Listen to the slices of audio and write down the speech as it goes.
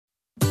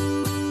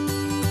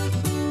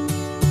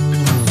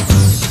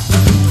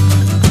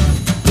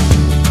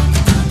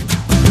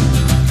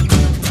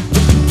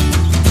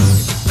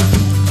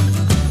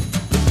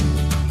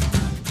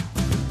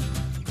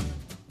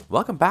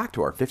Welcome back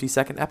to our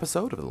 52nd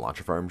episode of the Launch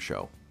Your Farm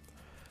Show,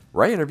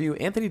 where I interview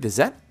Anthony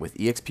Dezette with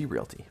eXp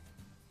Realty.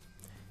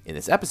 In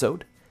this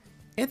episode,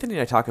 Anthony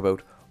and I talk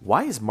about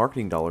why his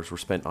marketing dollars were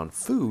spent on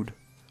food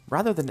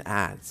rather than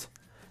ads,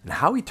 and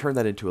how he turned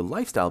that into a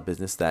lifestyle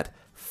business that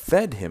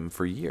fed him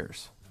for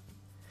years.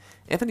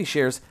 Anthony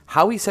shares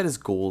how he set his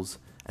goals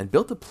and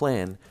built a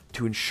plan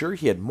to ensure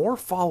he had more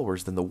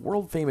followers than the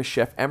world-famous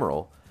chef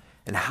Emeril,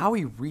 and how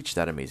he reached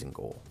that amazing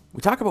goal.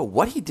 We talk about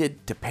what he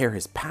did to pair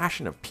his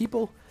passion of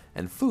people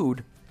and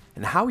food,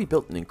 and how he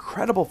built an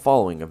incredible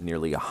following of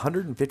nearly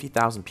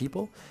 150,000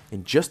 people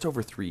in just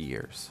over 3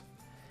 years.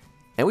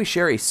 And we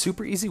share a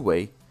super easy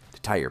way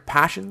to tie your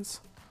passions,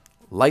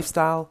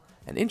 lifestyle,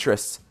 and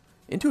interests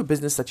into a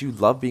business that you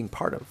love being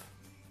part of.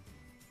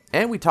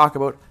 And we talk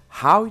about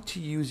how to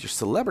use your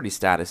celebrity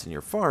status in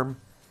your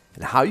farm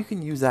and how you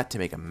can use that to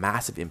make a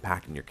massive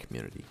impact in your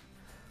community.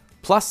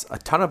 Plus, a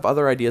ton of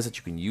other ideas that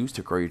you can use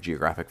to grow your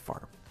geographic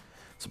farm.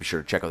 So be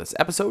sure to check out this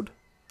episode,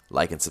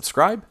 like and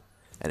subscribe,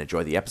 and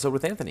enjoy the episode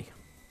with Anthony.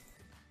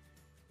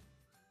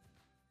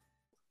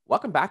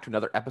 Welcome back to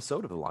another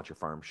episode of the Launch Your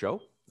Farm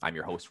Show. I'm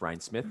your host, Ryan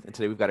Smith, and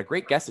today we've got a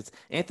great guest. It's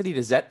Anthony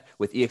Dezette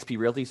with eXp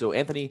Realty. So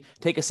Anthony,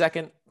 take a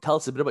second, tell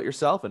us a bit about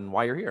yourself and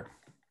why you're here.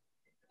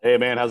 Hey,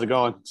 man, how's it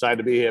going? Excited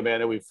to be here,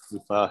 man. We've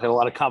had a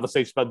lot of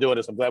conversations about doing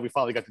this. I'm glad we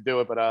finally got to do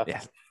it. But a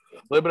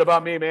little bit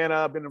about me, man.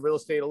 I've been in real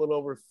estate a little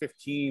over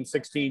 15,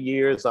 16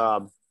 years.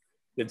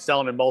 Been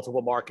selling in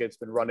multiple markets,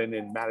 been running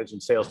and managing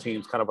sales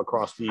teams kind of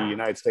across the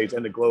United States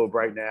and the globe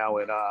right now.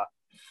 And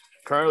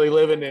currently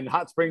living in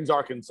Hot Springs,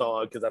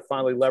 Arkansas, because I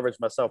finally leveraged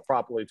myself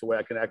properly to where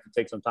I can actually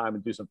take some time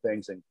and do some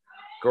things and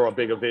grow a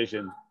bigger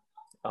vision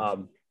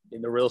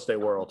in the real estate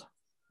world.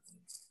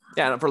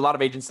 Yeah, and for a lot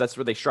of agents, that's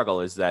where they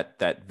struggle, is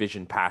that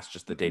vision past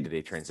just the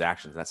day-to-day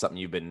transactions. That's something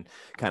you've been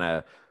kind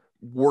of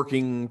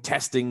working,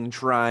 testing,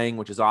 trying,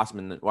 which is awesome.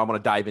 And I want to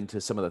dive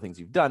into some of the things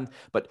you've done.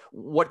 But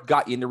what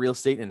got you into real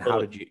estate, and how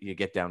did you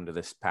get down to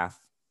this path?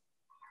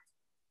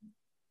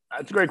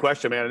 That's a great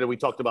question, man. I know we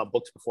talked about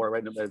books before,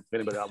 right?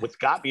 But what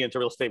got me into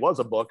real estate was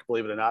a book,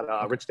 believe it or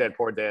not, Rich Dad,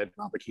 Poor Dad,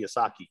 Robert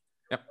Kiyosaki.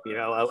 Yep. You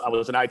know, I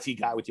was an IT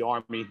guy with the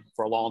Army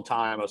for a long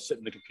time. I was sitting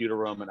in the computer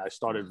room and I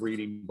started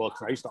reading books.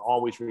 And I used to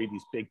always read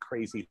these big,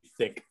 crazy,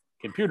 thick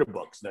computer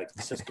books, like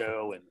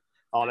Cisco and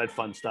all that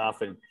fun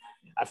stuff. And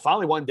I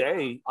finally one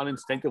day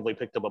uninstinctively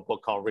picked up a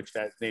book called Rich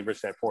Dad,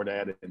 Poor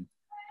Dad. And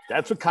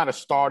that's what kind of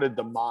started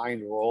the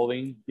mind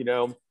rolling, you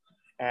know.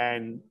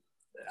 And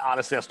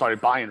honestly, I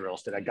started buying real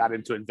estate. I got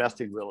into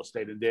investing in real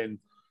estate. And then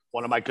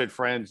one of my good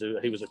friends,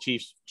 he was a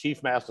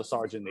chief master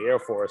sergeant in the Air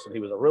Force, and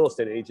he was a real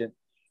estate agent.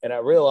 And I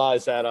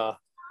realized that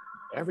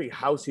every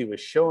house he was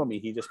showing me,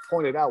 he just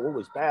pointed out what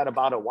was bad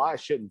about it, why I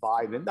shouldn't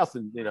buy it. And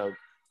nothing, you know,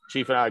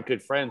 Chief and I are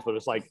good friends, but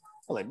it's like,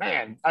 I was like,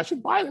 man, I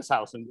should buy this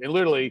house. And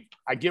literally,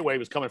 I get where he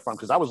was coming from,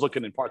 because I was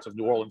looking in parts of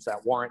New Orleans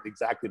that weren't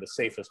exactly the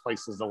safest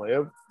places to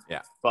live.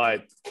 Yeah.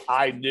 But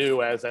I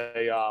knew as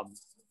a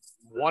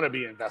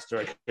wannabe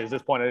investor, at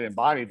this point, I didn't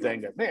buy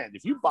anything, that, man,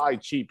 if you buy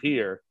cheap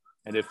here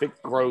and if it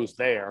grows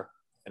there.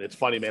 And it's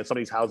funny, man, some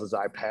of these houses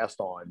I passed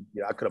on,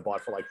 you know, I could have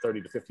bought for like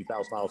 $30,000 to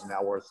 $50,000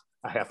 now, worth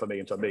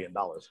 $500,000 to $1 million.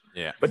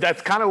 Yeah. But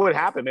that's kind of what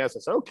happened, man. So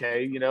it's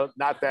okay, you know,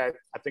 not that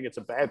I think it's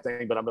a bad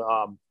thing, but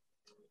I'm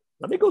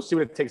let me go see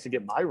what it takes to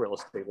get my real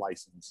estate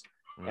license.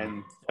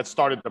 And that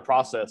started the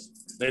process.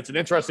 It's an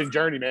interesting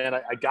journey, man.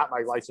 I got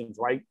my license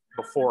right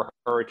before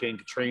Hurricane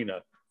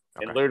Katrina,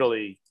 and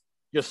literally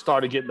just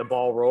started getting the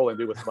ball rolling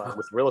with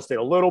real estate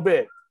a little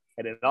bit.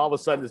 And then all of a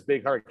sudden, this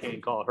big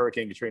hurricane called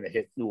Hurricane Katrina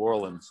hit New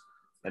Orleans.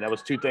 And that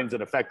was two things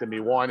that affected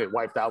me. One, it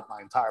wiped out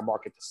my entire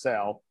market to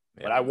sell,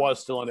 but I was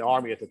still in the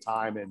Army at the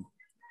time. And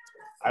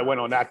I went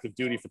on active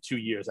duty for 2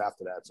 years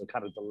after that. So it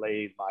kind of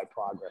delayed my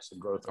progress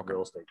and growth in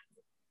real estate.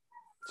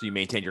 So you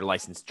maintained your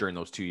license during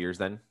those 2 years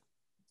then?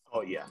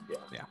 Oh, yeah.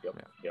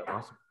 Yep.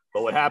 Awesome.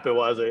 But what happened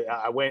was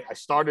I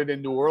started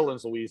in New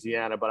Orleans,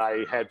 Louisiana, but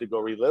I had to go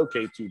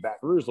relocate to Baton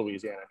Rouge,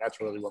 Louisiana.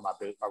 That's really where my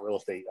real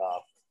estate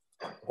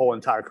whole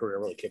entire career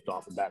really kicked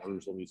off, in Baton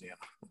Rouge, Louisiana.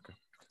 Okay.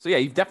 So yeah,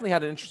 you've definitely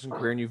had an interesting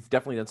career, and you've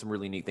definitely done some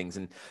really neat things.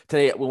 And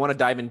today we want to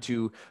dive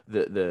into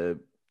the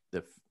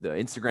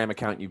Instagram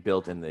account you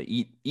built and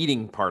the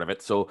eating part of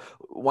it. So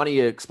why don't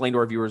you explain to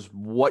our viewers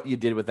what you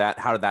did with that?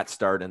 How did that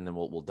start? And then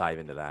we'll dive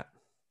into that.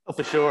 Oh,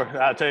 for sure.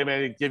 I'll tell you,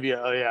 man,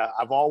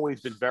 I've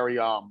always been very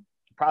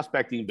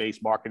prospecting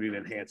based, marketing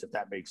enhanced, if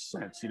that makes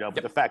sense, you know.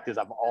 But the fact is,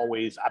 I've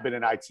been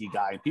an IT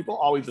guy, and people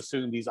always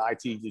assume these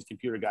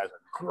computer guys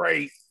are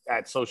great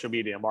at social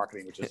media and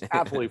marketing, which is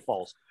absolutely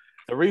false.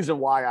 The reason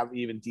why I'm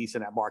even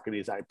decent at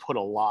marketing is I put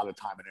a lot of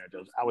time in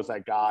there. I was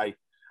that guy.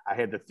 I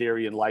had the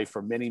theory in life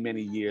for many,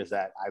 many years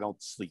that I don't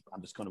sleep.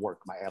 I'm just going to work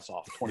my ass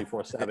off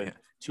 24/7,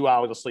 2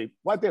 hours of sleep.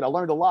 What I did, I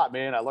learned a lot,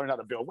 man. I learned how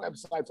to build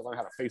websites. I learned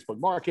how to Facebook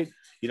market.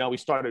 You know, we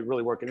started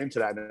really working into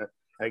that. And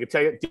I can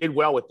tell you, did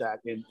well with that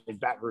in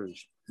Baton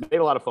Rouge.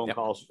 Made a lot of phone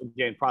calls,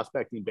 again,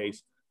 prospecting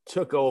based.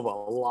 Took over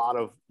a lot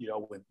of, you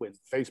know, when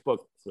Facebook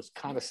was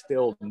kind of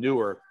still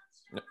newer.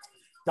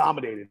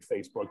 Dominated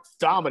Facebook,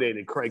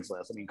 dominated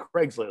Craigslist. I mean,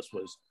 Craigslist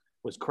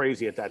was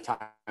crazy at that time.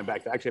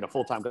 Back then, I actually had a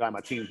full-time guy on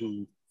my team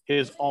who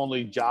his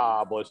only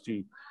job was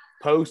to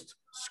post,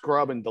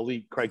 scrub, and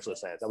delete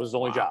Craigslist ads. That was his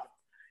only job,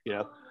 you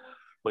know.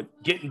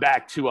 But getting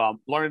back to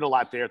learning a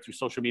lot there through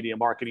social media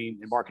marketing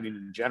and marketing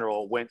in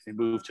general, went and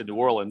moved to New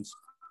Orleans.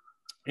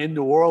 In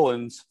New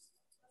Orleans,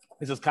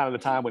 this is kind of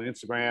the time when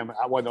Instagram,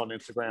 I wasn't on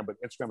Instagram, but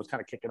Instagram was kind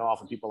of kicking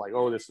off and people were like,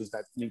 oh, this is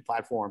that new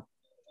platform.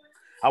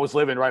 I was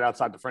living right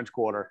outside the French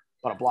Quarter,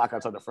 about a block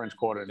outside the French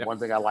Quarter. And one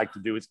thing I like to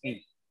do is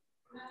eat.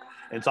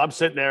 And so I'm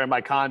sitting there in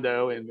my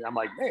condo and I'm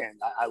like, man,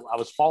 I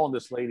was following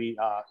this lady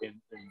in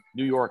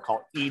New York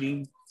called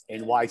Eating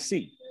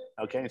NYC.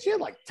 Okay. And she had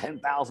like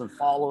 10,000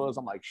 followers.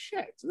 I'm like,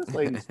 shit. So this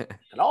lady's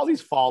got all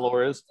these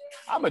followers.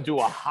 I'm going to do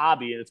a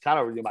hobby. And it's kind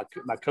of,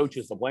 my coach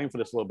is to blame for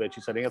this a little bit.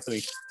 She said,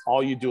 Anthony,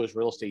 all you do is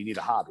real estate. You need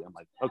a hobby. I'm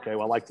like, okay,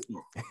 well, I like to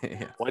eat.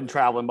 Yeah. Wasn't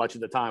traveling much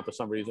at the time for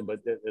some reason, but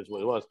it is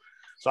what it was.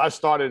 So I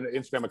started an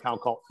Instagram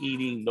account called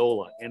Eating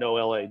NOLA,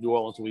 N-O-L-A, New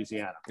Orleans,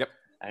 Louisiana. Yep.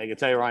 And I can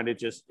tell you, Ryan,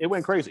 it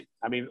went crazy.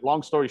 I mean,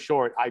 long story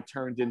short, I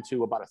turned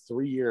into about a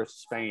 3-year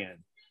span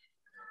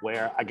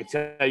where I could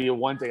tell you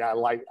one thing I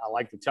like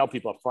to tell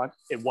people up front,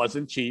 it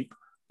wasn't cheap.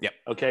 Yep.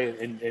 Okay.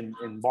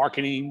 And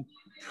marketing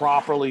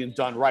properly and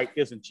done right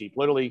isn't cheap.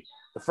 Literally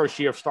the first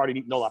year of starting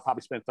Eating NOLA, I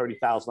probably spent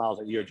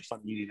 $30,000 a year just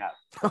on eating out.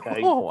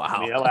 Okay. Oh, wow. I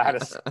mean, I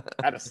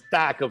had a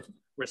stack of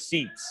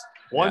receipts.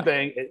 One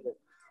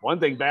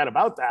thing bad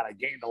about that, I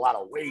gained a lot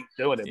of weight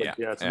doing it, but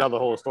it's another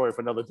whole story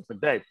for another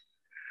different day.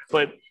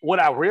 But what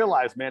I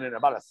realized, man, in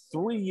about a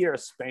 3-year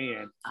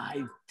span,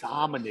 I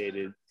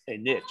dominated a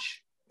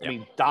niche. I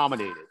mean,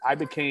 dominated. I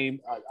became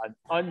an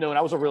unknown.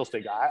 I was a real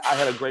estate guy. I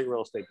had a great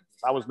real estate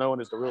business. I was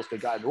known as the real estate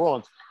guy in New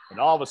Orleans.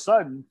 And all of a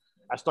sudden,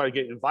 I started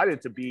getting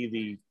invited to be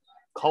the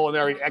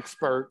culinary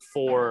expert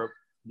for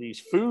these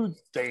food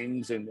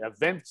things and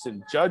events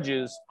and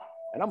judges.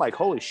 And I'm like,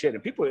 holy shit.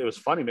 And people, it was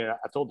funny, man.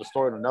 I told the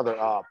story in another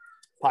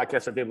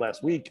podcast I did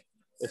last week.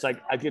 It's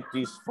like I get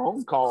these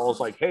phone calls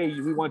like, hey,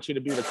 we want you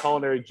to be the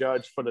culinary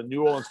judge for the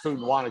New Orleans Food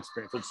and Wine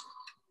Experience. It's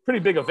a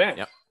pretty big event.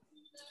 Yep.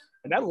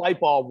 And that light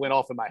bulb went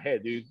off in my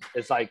head, dude.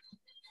 It's like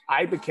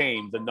I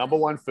became the number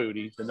one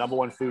foodie, the number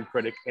one food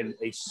critic in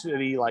a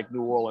city like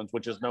New Orleans,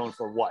 which is known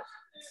for what?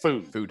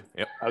 Food.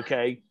 Yep.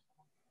 Okay.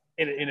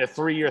 In a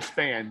 3-year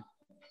span.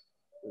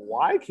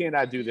 Why can't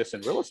I do this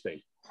in real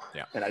estate?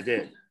 Yeah. And I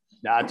did.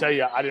 Now, I tell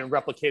you, I didn't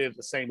replicate it at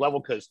the same level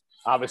because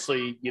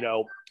obviously,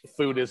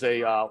 food is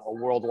a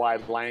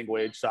worldwide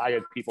language. So I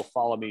had people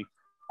follow me.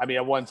 I mean,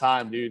 at one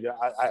time, dude,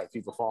 I had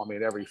people follow me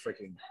in every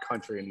freaking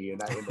country in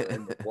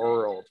the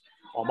world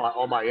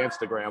on my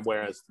Instagram,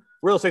 whereas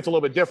real estate's a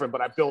little bit different,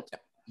 but I built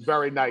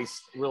very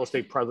nice real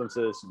estate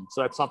presences. And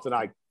so that's something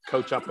I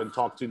coach up and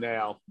talk to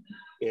now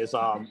is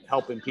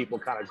helping people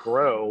kind of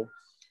grow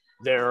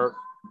their,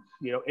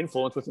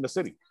 influence within the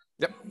city.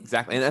 Yep,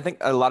 exactly. And I think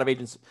a lot of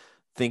agents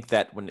think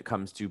that when it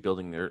comes to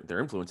building their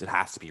influence, it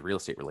has to be real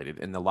estate related.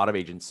 And a lot of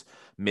agents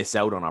miss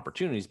out on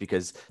opportunities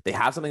because they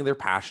have something they're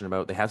passionate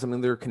about. They have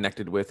something they're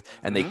connected with,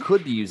 and they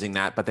could be using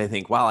that, but they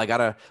think, well, I got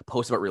to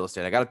post about real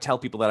estate. I got to tell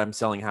people that I'm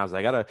selling houses.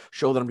 I got to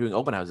show that I'm doing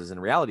open houses. And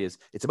the reality is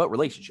it's about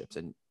relationships.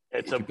 And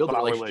it's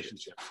about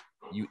relationships.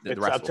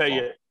 I'll tell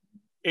you,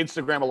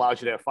 Instagram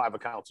allows you to have 5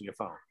 accounts on your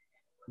phone.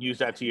 Use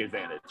that to your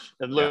advantage.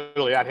 And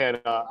literally, I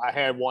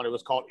had one. It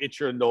was called It's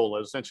Your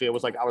NOLA. Essentially, it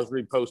was like I was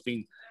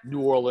reposting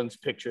New Orleans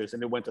pictures,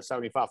 and it went to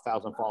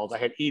 75,000 followers. I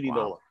had Eating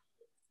NOLA.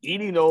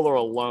 Eating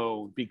NOLA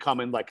alone,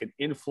 becoming like an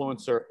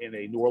influencer in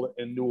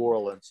New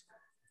Orleans,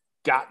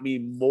 got me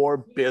more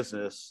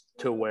business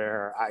to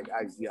where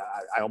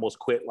I almost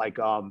quit like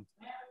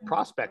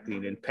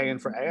prospecting and paying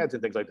for ads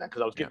and things like that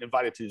because I was getting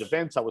invited to these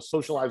events. I was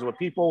socializing with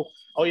people.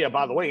 Oh yeah,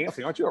 by the way,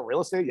 Anthony, aren't you in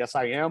real estate? Yes,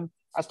 I am.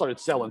 I started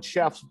selling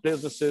chefs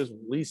businesses,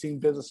 leasing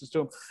businesses to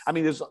them. I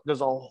mean,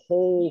 there's a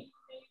whole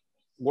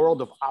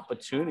world of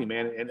opportunity,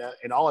 man.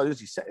 And all it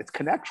is, you said, it's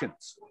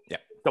connections. Yeah.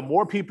 The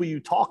more people you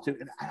talk to,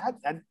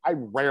 and I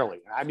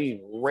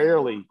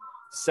rarely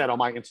said on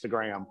my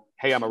Instagram,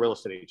 hey, I'm a real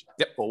estate agent.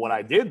 Yep. But what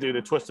I did do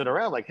to twist it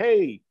around, like,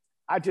 hey,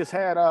 I just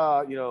had,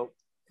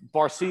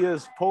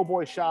 Barcia's po'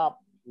 boy shop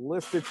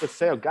listed for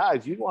sale.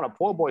 Guys, you want a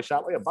po' boy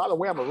shop? Oh, yeah, by the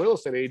way, I'm a real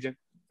estate agent,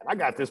 and I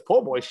got this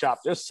po' boy shop.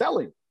 They're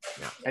selling.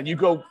 Yeah. And you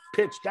go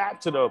pitch that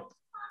to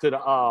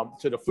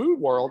the food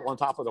world on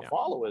top of the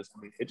followers.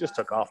 I mean, it just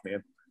took off,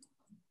 man.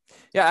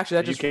 Yeah, actually,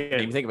 that just made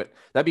me think of it.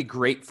 That'd be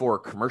great for a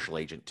commercial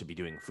agent to be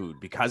doing food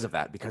because of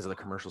that, because of the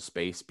commercial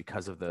space,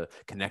 because of the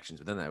connections.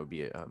 But then that would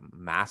be a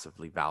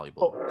massively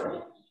valuable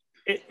tool.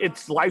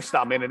 It's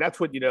lifestyle, man. And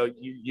that's what,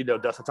 Dustin,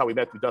 that's how we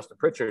met through Dustin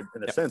Pritchard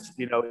in a sense,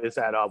 is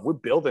that we're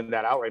building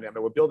that out right now. I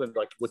mean, we're building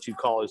like what you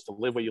call is the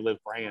Live Where You Live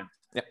brand.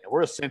 Yep. And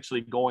we're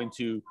essentially going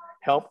to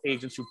help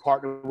agents who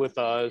partner with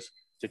us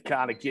to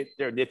kind of get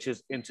their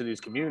niches into these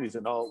communities.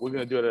 And we're going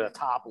to do it at a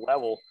top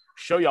level,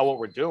 show y'all what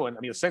we're doing. I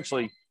mean,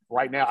 essentially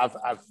right now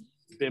I've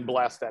been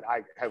blessed that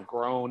I have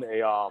grown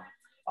a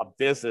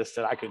business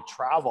that I can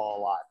travel a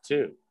lot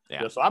too.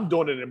 Yeah. So I'm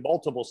doing it in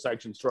multiple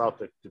sections throughout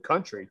the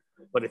country,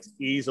 but it's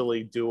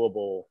easily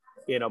doable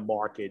in a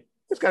market.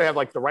 It's got to have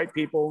like the right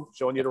people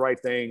showing you the right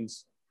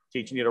things,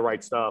 teaching you the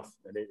right stuff.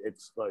 And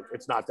it's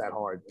not that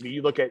hard. I mean,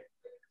 you look at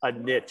a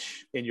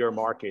niche in your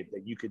market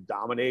that you could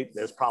dominate,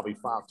 there's probably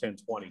 5, 10,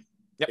 20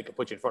 that could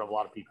put you in front of a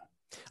lot of people.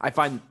 I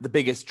find the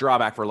biggest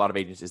drawback for a lot of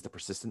agents is the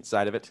persistent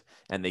side of it,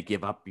 and they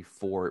give up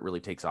before it really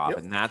takes off.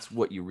 And that's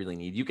what you really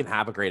need. You can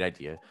have a great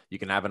idea, you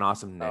can have an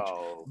awesome niche,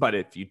 but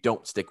if you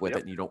don't stick with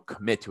it and you don't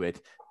commit to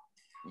it,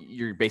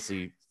 you're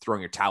basically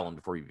throwing your towel in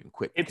before you even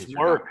quit. It's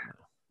work.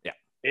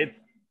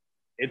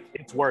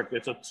 It's work.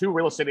 It's a 2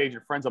 real estate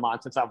agent friends of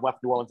mine since I've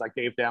left New Orleans. I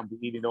gave them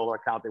the Edie Nola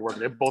account they work.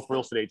 They're both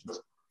real estate agents.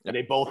 And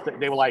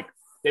they were like,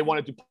 they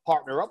wanted to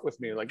partner up with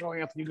me. Like, oh,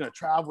 Anthony, you're going to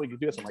travel. You can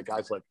do this. I'm like,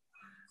 guys, look,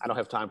 I don't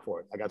have time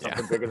for it. I got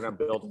something bigger than I'm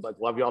built. I'm like,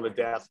 love y'all to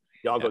death.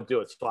 Y'all go do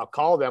it. So I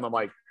call them. I'm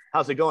like,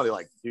 how's it going? They're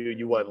like, dude,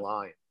 you wasn't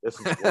lying. This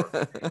is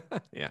work.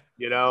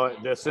 You know,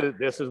 this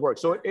is work.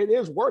 So it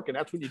is work. And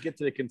that's when you get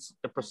to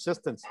the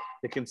persistence,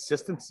 the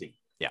consistency.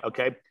 Yeah.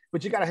 Okay.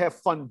 But you got to have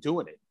fun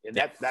doing it.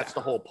 And that's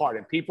the whole part.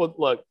 And people,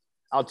 look,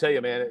 I'll tell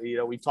you, man, you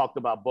know, we talked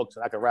about books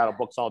and I could rattle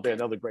books all day.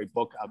 Another great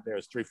book out there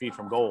is 3 Feet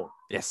from Gold.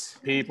 Yes.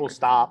 People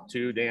stop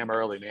too damn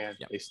early, man.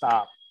 They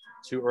stop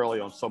too early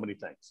on so many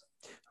things.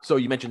 So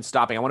you mentioned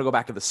stopping. I want to go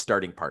back to the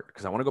starting part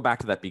because I want to go back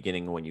to that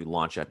beginning when you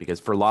launch it, because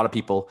for a lot of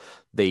people,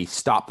 they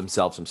stop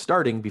themselves from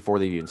starting before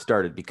they even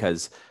started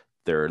because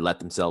their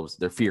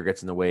fear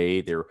gets in the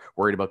way. They're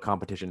worried about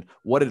competition.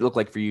 What did it look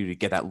like for you to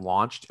get that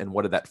launched? And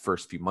what did that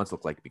first few months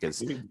look like?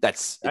 Because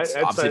it's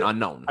obviously an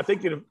unknown. I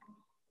think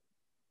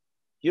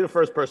you're the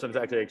first person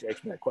to actually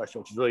ask me that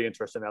question, which is really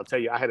interesting. I'll tell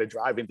you, I had a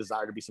driving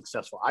desire to be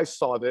successful. I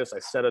saw this, I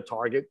set a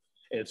target.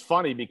 And it's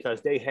funny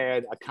because they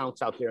had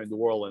accounts out there in New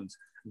Orleans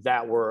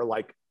that were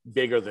like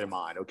bigger than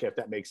mine. Okay, if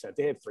that makes sense.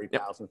 They had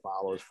 3,000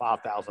 followers,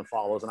 5,000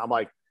 followers. And I'm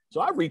like, so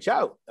I reach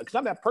out because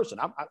I'm that person.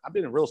 I've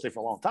been in real estate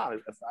for a long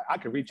time. If I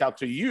could reach out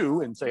to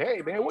you and say,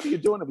 hey, man, what are you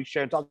doing? And we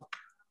share and talk.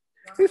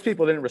 These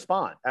people didn't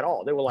respond at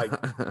all. They were like,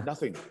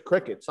 nothing,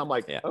 crickets. I'm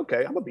like, okay,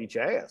 I'm going to beat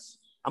your ass.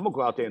 I'm going to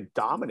go out there and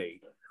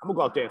dominate. I'm going to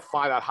go out there and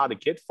find out how to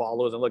get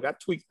followers. And look, I'm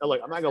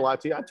not going to lie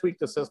to you. I tweaked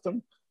the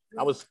system.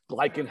 I was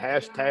liking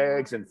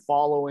hashtags and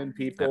following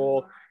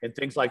people and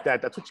things like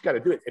that. That's what you got to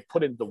do. It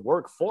put in the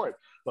work for it.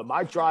 But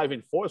my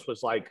driving force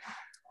was like,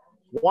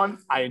 one,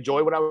 I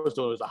enjoyed what I was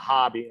doing. It was a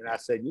hobby. And I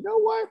said, you know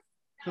what?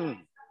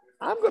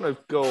 I'm going to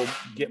go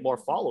get more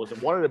followers.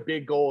 And one of the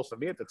big goals for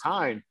me at the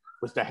time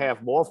was to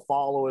have more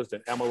followers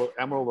than Emerald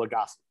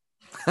Lagasse.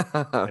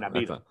 And I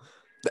beat him.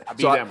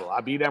 Emerald.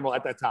 I beat Emerald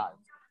at that time.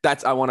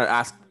 I want to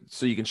ask,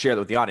 so you can share that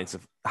with the audience,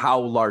 of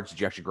how large did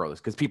you actually grow this?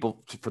 Because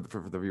people,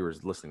 for the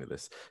viewers listening to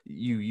this,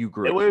 you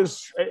grew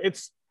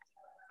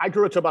I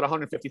grew it to about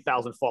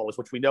 150,000 followers,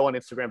 which we know on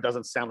Instagram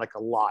doesn't sound like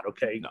a lot,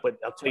 okay? No. But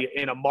I'll tell you,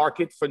 in a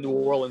market for New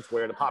Orleans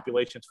where the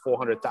population is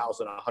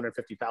 400,000,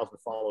 150,000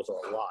 followers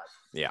are a lot.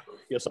 Yeah.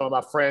 You know, some of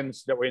my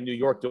friends that were in New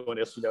York doing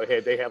this, you know,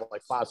 they have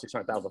like 500,000,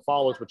 600,000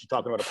 followers, but you're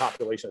talking about a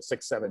population of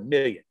 6, 7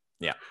 million.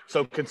 Yeah.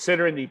 So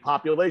considering the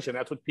population,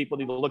 that's what people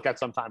need to look at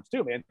sometimes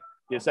too, man,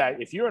 is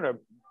that if you're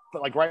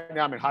like right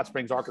now I'm in Hot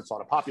Springs, Arkansas,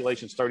 the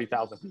population is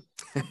 30,000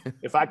 people.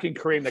 If I can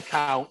create an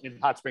account in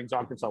Hot Springs,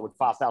 Arkansas with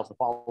 5,000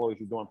 followers,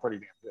 you're doing pretty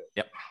damn good.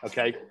 Yep.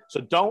 Okay.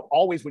 So don't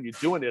always, when you're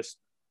doing this,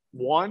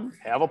 one,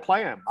 have a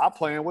plan. My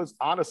plan was,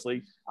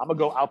 honestly, I'm going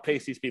to go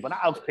outpace these people. And I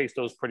outpace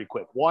those pretty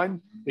quick.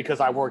 One,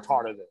 because I worked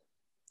harder than them.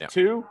 Yep.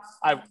 Two,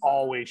 I've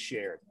always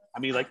shared. I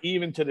mean, like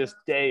even to this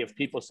day, if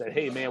people say,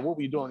 hey, man, what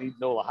were you doing?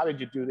 Nola, how did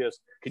you do this?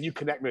 Can you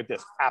connect me with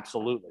this?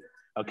 Absolutely.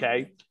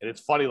 Okay. And it's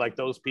funny, like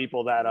those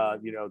people that,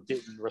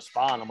 didn't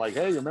respond. I'm like,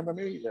 hey, you remember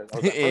me?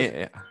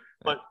 Yeah.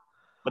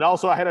 But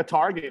also I had a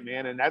target,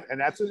 man. And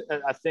that's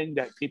a thing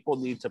that people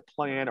need to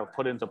plan or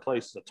put into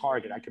place as a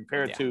target. I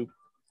compare it to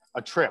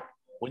a trip.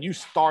 When you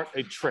start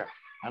a trip,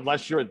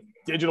 unless you're a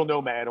digital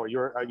nomad or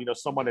you're,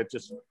 someone that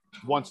just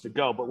wants to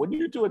go. But when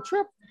you do a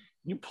trip,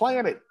 you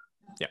plan it.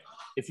 Yeah.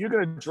 If you're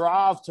going to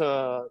drive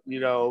to,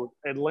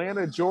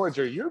 Atlanta,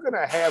 Georgia, you're going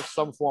to have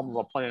some form of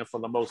a plan for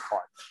the most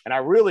part. And I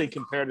really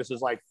compare this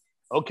as like,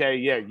 okay,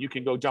 yeah, you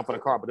can go jump in a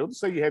car, but let's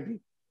say you have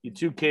your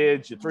 2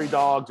 kids, your 3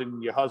 dogs,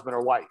 and your husband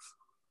or wife.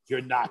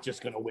 You're not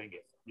just going to wing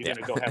it. You're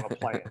going to go have a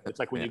plan. It's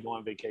like when you go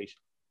on vacation.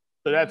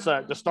 So that's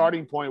the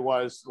starting point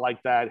was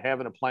like that,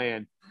 having a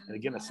plan. And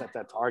again, I set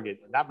that target.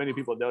 And not many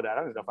people know that.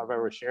 I don't know if I've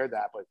ever shared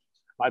that, but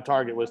my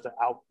target was to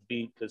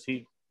outbeat, because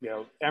he,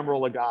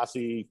 Emerald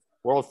Lagasse,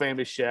 world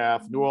famous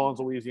chef, New Orleans,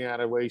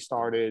 Louisiana, where he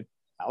started.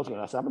 I'm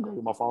going to go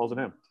get more followers than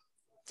him.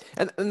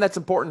 And that's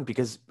important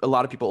because a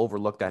lot of people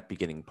overlook that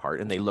beginning part,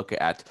 and they look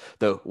at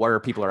where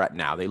people are at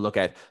now. They look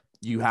at,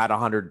 you had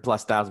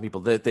 100,000+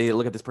 people. They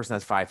look at this person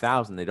has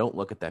 5,000. They don't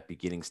look at that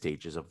beginning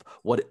stages of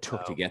what it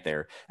took to get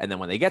there. And then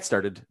when they get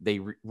started,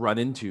 they run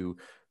into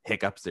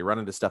hiccups. They run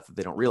into stuff that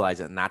they don't realize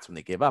it, and that's when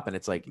they give up. And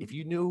it's like, if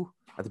you knew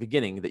at the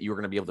beginning that you were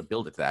going to be able to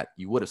build it to that,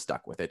 you would have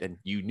stuck with it. And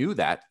you knew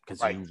that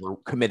because you were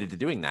committed to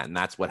doing that. And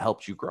that's what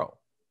helped you grow.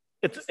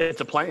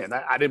 It's a plan.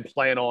 I didn't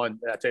plan on,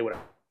 I tell you what,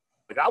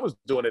 I was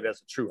doing it as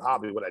a true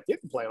hobby. What I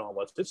didn't plan on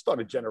was it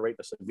started generating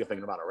a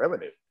significant amount of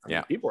revenue. I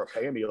mean, people are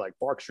paying me like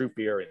Bark Shoot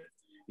Beer and,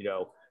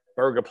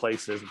 burger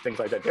places and things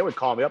like that. They would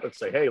call me up and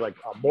say, hey, like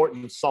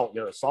Morton Salt,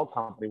 the salt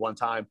company one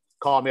time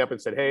called me up and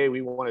said, hey,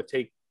 we want to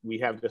take we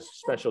have this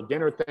special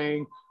dinner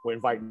thing. We're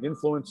inviting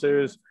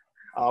influencers.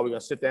 We're going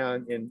to sit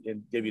down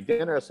and give you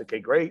dinner. I said, okay,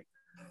 great.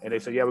 And they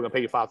said, yeah, we're going to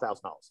pay you $5,000.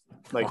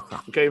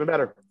 Like, okay, even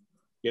better.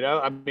 You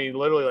know, I mean,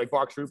 literally, like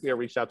Barq's Root Beer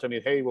reached out to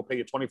me. Hey, we'll pay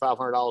you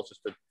 $2,500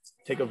 just to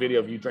take a video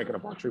of you drinking a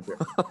Barq's Root Beer.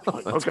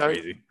 Like, That's okay.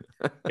 crazy.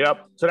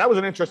 Yep. So that was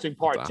an interesting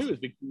part That's too. awesome.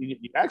 Is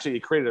you actually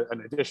created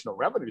an additional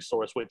revenue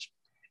source, which,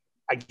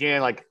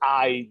 again, like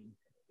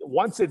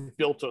once it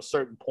built to a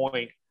certain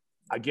point,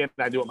 again,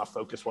 I knew what my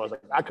focus was.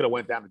 Like, I could have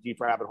went down a deep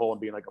rabbit hole and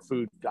being like a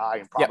food guy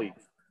and probably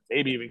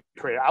maybe even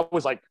create. I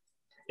was like,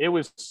 it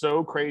was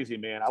so crazy,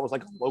 man. I was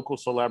like a local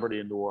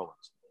celebrity in New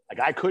Orleans. Like,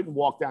 I couldn't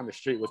walk down the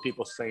street with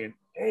people saying,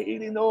 hey,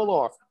 Eating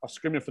Nola, or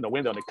screaming from the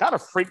window. And it kind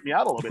of freaked me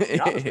out a little bit, to be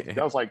honest with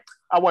you. I was like,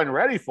 I wasn't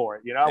ready for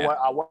it. You know,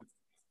 I wasn't.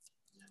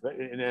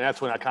 And then that's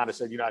when I kind of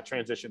said, you know, I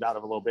transitioned out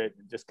of a little bit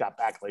and just got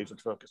back laser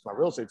focused on my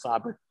real estate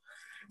side. But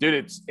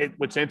dude,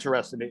 what's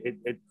interesting,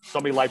 it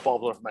so many light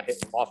bulbs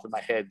off in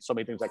my head, so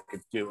many things I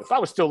could do. If I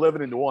was still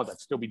living in New Orleans, I'd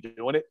still be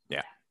doing it.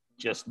 Yeah.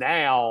 Just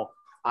now,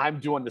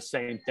 I'm doing the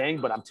same thing,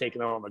 but I'm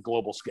taking it on a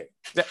global scale.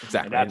 Yeah,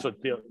 exactly. And that's what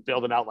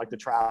building out like the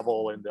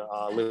travel and the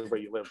live where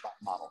you live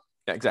model.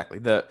 Yeah, exactly.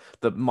 The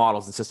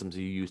models and systems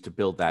you use to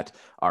build that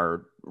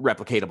are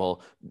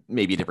replicatable,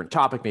 maybe a different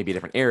topic, maybe a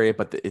different area,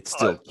 but it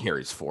still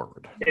carries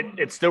forward.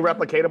 It's still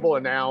replicatable.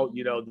 And now,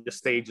 you know, the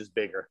stage is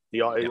bigger.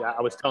 I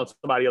was telling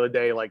somebody the other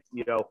day, like,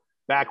 you know,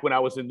 back when I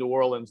was in New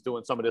Orleans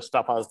doing some of this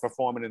stuff, I was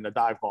performing in the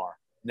dive bar.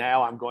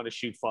 Now I'm going to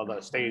shoot for the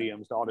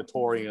stadiums, the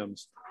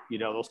auditoriums, you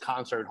know, those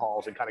concert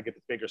halls, and kind of get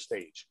the bigger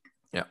stage.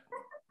 Yeah.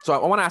 So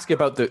I want to ask you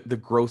about the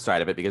growth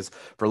side of it, because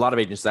for a lot of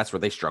agents, that's where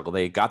they struggle.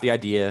 They got the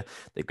idea,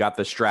 they've got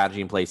the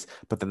strategy in place,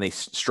 but then they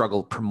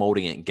struggle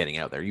promoting it and getting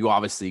out there. You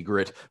obviously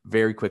grew it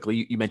very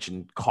quickly. You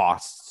mentioned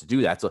costs to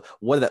do that. So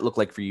what did that look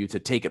like for you to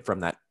take it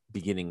from that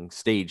beginning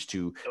stage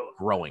to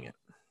growing it?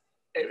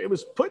 It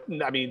was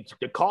I mean,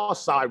 the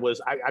cost side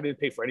was, I didn't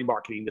pay for any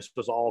marketing. This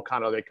was all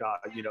kind of like,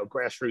 you know,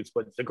 grassroots,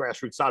 but the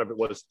grassroots side of it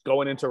was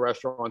going into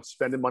restaurants,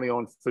 spending money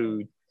on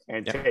food,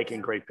 and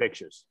taking great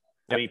pictures.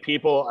 I mean,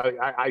 people,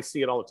 I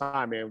see it all the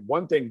time, man.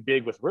 One thing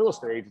big with real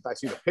estate is I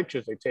see the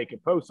pictures they take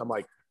and post. I'm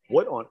like,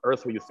 what on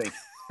earth were you thinking?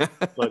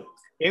 Look,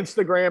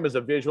 Instagram is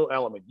a visual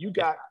element.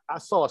 I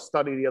saw a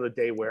study the other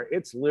day where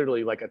it's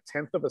literally like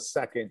 1/10 of a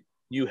second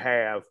you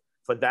have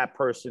for that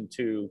person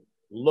to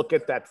look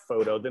at that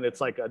photo. Then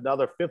it's like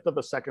another 1/5 of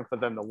a second for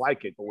them to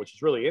like it. But which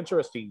is really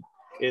interesting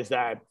is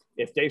that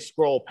if they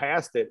scroll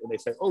past it and they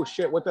say, oh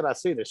shit, what did I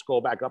see? They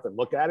scroll back up and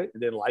look at it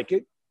and then like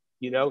it.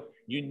 You know,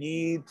 you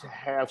need to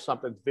have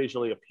something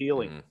visually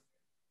appealing,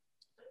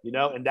 you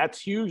know, and that's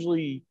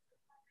hugely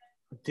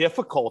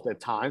difficult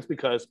at times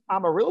because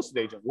I'm a real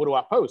estate agent. What do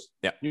I post?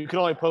 Yeah. You can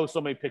only post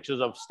so many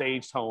pictures of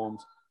staged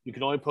homes. You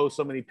can only post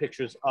so many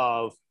pictures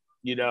of,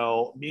 you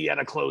know, me at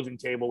a closing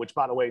table, which,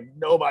 by the way,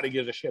 nobody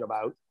gives a shit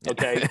about.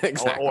 Okay.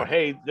 Exactly. Or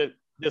hey,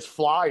 this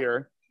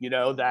flyer, you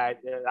know, that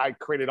I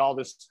created all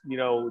this, you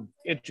know,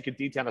 intricate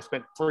detail. I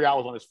spent 3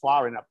 hours on this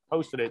flyer and I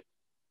posted it,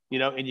 you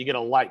know, and you get a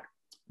like.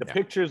 The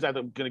pictures that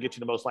are going to get you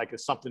the most like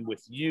is something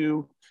with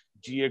you,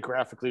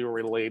 geographically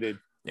related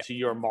to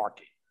your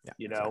market,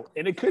 you know,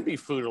 and it could be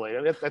food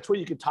related. That's where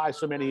you can tie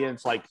so many in.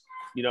 It's like,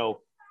 you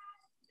know,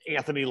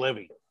 Anthony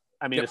Living.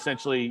 I mean,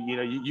 essentially, you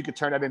know, you could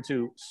turn that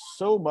into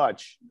so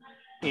much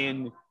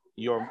in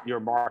your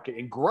market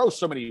and grow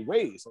so many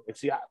ways. And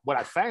see, what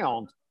I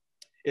found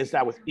is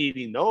that with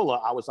Eating Nola,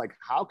 I was like,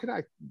 how can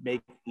I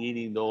make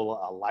Eating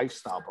Nola a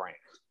lifestyle brand?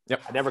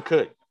 Yep. I never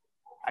could.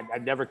 I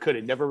never could.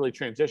 It never really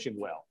transitioned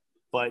well.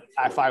 But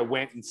if I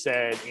went and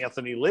said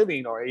Anthony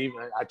Living, or even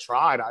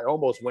I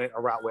almost went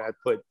a route where I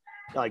put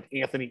like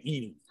Anthony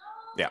Eating.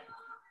 Yeah.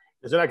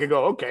 Because then I could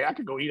go, okay, I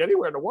could go eat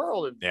anywhere in the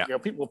world. And you know,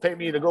 people will pay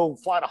me to go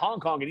fly to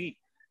Hong Kong and eat.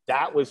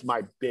 That was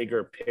my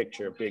bigger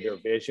picture, bigger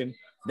vision.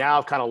 Now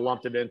I've kind of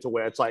lumped it into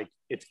where it's like,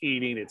 it's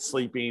eating, it's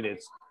sleeping,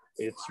 it's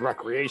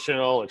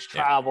recreational, it's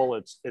travel,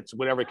 it's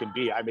whatever it can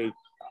be. I mean,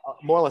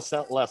 more or less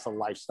a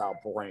lifestyle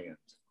brand.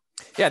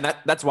 Yeah, and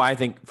that's why I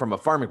think from a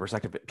farming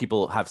perspective,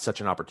 people have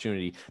such an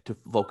opportunity to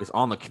focus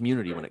on the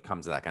community when it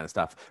comes to that kind of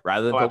stuff,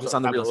 rather than focus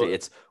on the real estate.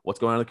 It's what's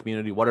going on in the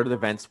community. What are the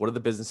events? What are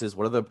the businesses?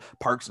 What are the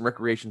parks and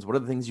recreations? What are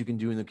the things you can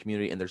do in the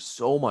community? And there's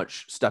so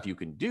much stuff you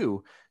can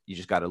do. You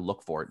just got to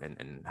look for it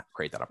and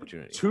create that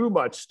opportunity. Too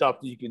much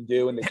stuff that you can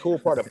do. And the cool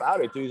part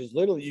about it, dude, is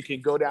literally you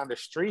can go down the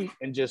street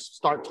and just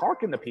start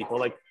talking to people.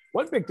 Like,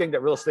 one big thing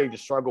that real estate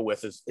agents struggle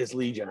with is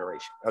lead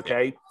generation.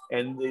 Okay.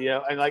 And, you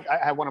know, and like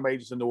I had one of my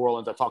agents in New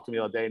Orleans, I talked to him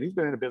the other day, and he's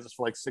been in the business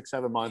for like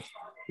 6-7 months.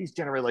 He's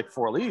generated like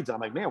 4 leads. And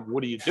I'm like, man,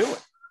 what are you doing?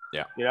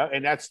 Yeah. You know,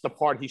 and that's the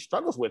part he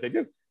struggles with. They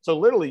do. So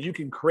literally you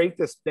can create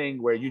this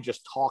thing where you're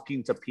just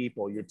talking to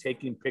people, you're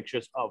taking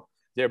pictures of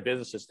their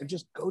businesses, and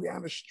just go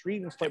down the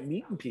street and start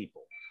meeting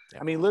people.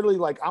 I mean, literally,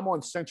 like, I'm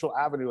on Central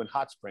Avenue in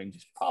Hot Springs.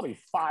 There's probably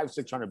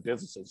 500-600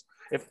 businesses.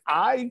 If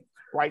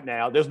right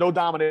now, there's no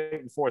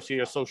dominating force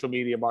here, social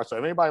media, Marcel.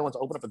 If anybody wants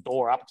to open up a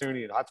door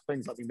opportunity in Hot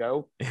Springs, let me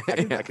know.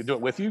 I can do it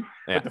with you.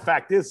 But the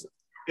fact is,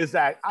 is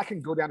that I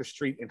can go down the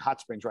street in Hot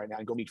Springs right now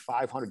and go meet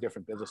 500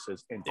 different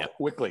businesses and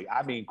quickly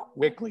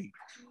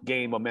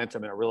gain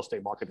momentum in a real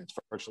estate market that's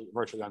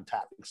virtually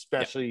untapped,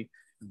 especially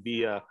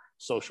via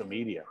social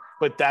media.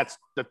 But that's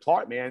the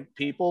part, man.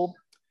 People,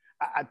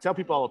 I tell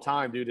people all the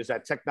time, dude, is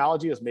that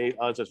technology has made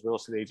us as real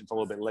estate agents a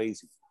little bit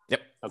lazy.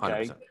 Yep.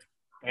 Okay.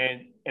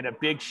 100%. And a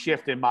big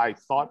shift in my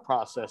thought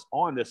process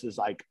on this is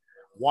like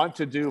want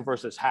to do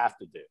versus have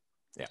to do.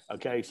 Yeah.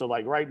 Okay. So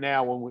like right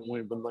now,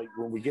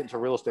 when we get into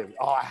real estate,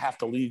 oh, I have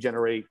to lead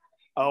generate.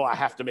 Oh, I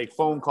have to make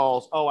phone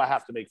calls. Oh, I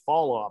have to make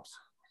follow-ups.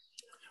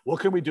 What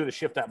can we do to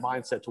shift that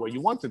mindset to where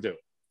you want to do it?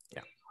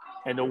 Yeah.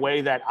 And the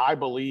way that I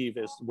believe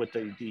is with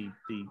the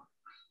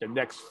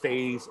next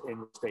phase in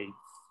real estate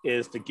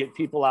is to get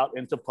people out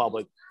into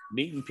public,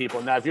 meeting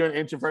people. Now, if you're an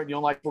introvert and you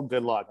don't like people,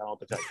 good luck. I don't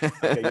have to tell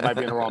you. Okay, you might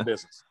be in the wrong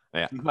business.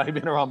 Yeah. You might be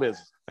in the wrong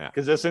business.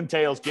 Because Yeah. this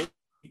entails getting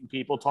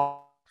people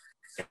talk.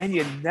 And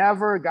you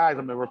never, guys,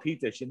 I'm going to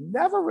repeat this. You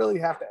never really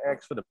have to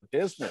ask for the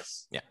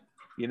business. Yeah.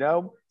 You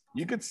know,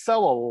 you could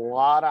sell a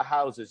lot of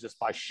houses just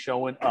by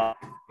showing up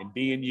and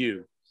being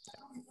you.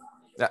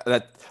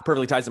 That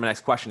perfectly ties to my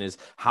next question is,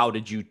 how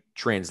did you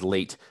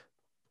translate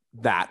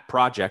that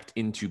project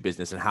into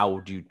business, and how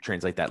do you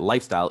translate that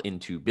lifestyle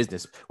into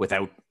business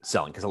without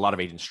selling? Because a lot of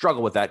agents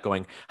struggle with that,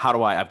 going, how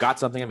do I've got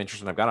something I'm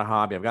interested in, I've got a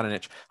hobby, I've got a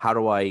niche. How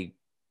do I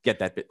get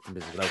that bit from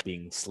business without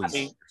being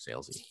sleazy or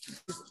salesy?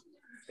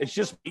 It's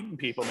just meeting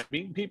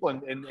people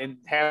and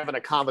having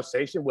a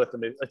conversation with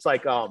them. It's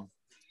like,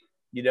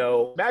 you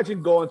know,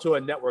 imagine going to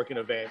a networking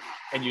event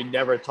and you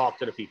never talk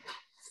to the people.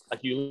 Like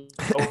you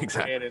go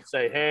Exactly. in and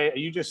say, hey,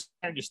 you just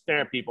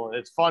stare at people.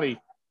 It's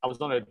funny. I was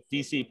on a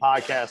DC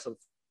podcast some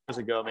years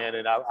ago, man,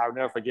 and I'll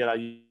never forget how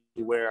you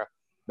were.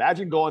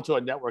 Imagine going to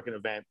a networking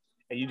event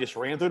and you just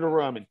ran through the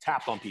room and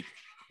tapped on people.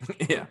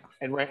 Yeah.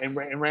 And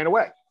ran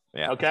away.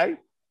 Yeah. Okay.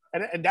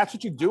 And that's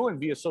what you're doing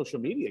via social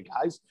media,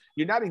 guys.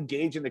 You're not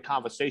engaged in the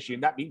conversation. You're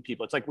not meeting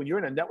people. It's like when you're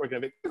in a networking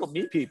event, you go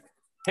meet people.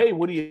 Hey,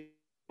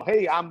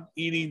 hey, I'm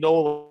Edie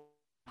Nolan,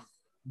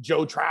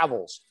 Joe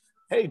Travels.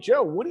 Hey,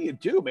 Joe, what do you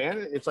do,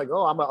 man? It's like,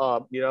 oh,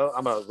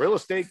 I'm a real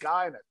estate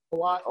guy and a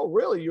lot. Oh,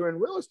 really? You're in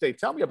real estate?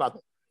 Tell me about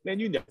that. Man,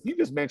 you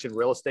just mentioned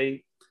real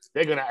estate.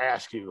 They're going to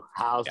ask you,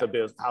 how's the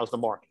business? How's the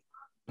market?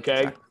 Okay.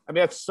 Exactly. I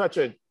mean, that's such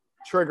a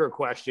trigger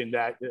question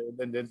that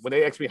and then when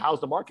they ask me,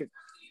 how's the market?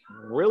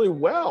 Really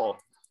well.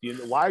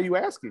 Why are you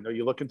asking? Are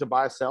you looking to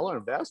buy, sell, or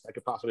invest? I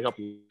could possibly help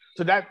you.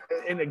 So that,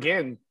 and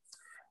again,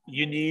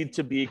 you need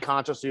to be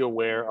consciously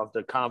aware of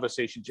the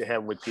conversations you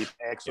have with people.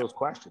 Ask those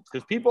questions,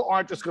 because people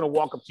aren't just going to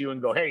walk up to you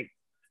and go, hey,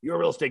 you're a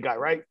real estate guy,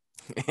 right?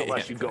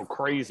 Unless you go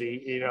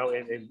crazy, you know,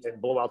 and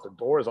blow out the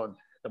doors on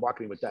the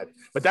marketing with that.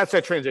 But that's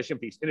that transition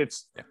piece. And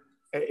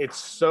it's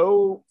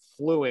so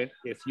fluent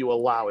if you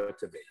allow it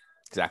to be.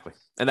 Exactly.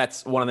 And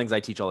that's one of the things I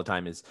teach all the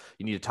time is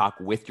you need to talk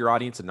with your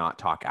audience and not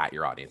talk at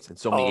your audience. And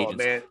so many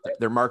agents,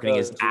 their marketing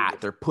is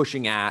they're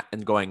pushing at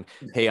and going,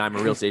 hey, I'm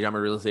a real estate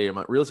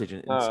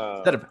agent.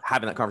 Instead of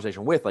having that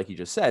conversation with, like you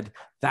just said,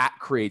 that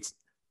creates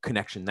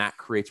connection, that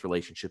creates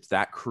relationships,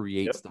 that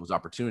creates those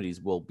opportunities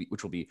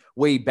which will be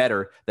way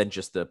better than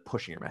just the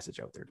pushing your message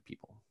out there to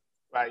people.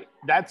 Right.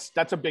 That's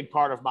a big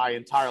part of my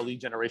entire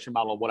lead generation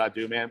model of what I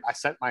do, man. I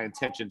set my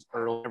intentions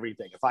early,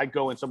 everything. If I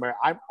go in somewhere,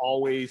 I'm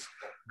always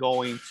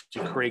going to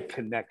create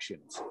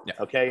connections. Yeah.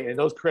 Okay. And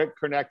those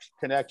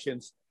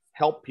connections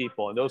help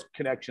people, and those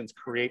connections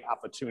create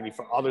opportunity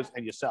for others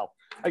and yourself.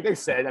 Like they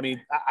said, I mean,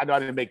 I know I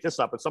didn't make this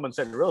up, but someone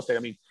said in real estate, I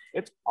mean,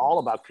 it's all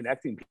about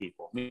connecting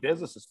people. I mean,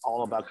 business is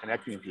all about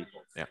connecting people.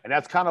 Yeah. And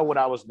that's kind of what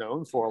I was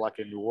known for, like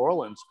in New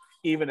Orleans,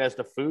 even as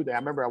the food. I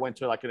remember I went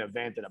to like an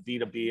event that a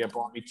B2B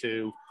brought me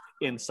to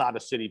inside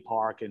of City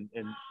Park, and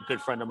a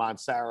good friend of mine,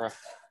 Sarah,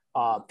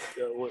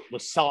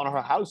 was selling her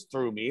house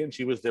through me, and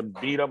she was the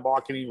Vita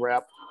marketing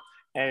rep.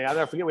 And I'll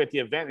never forget, we at the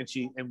event,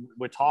 and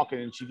we're talking,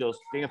 and she goes,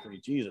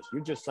 Anthony, Jesus,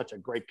 you're just such a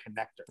great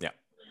connector. Yeah.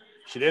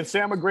 She didn't say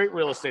I'm a great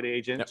real estate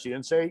agent. Yep. She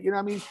didn't say, you know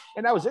what I mean?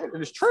 And that was it.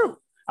 And it's true.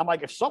 I'm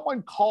like, if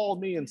someone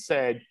called me and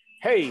said,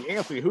 hey,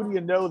 Anthony, who do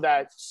you know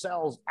that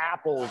sells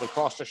apples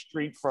across the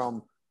street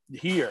from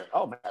here?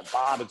 Oh man,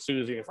 Bob and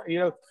Susie, you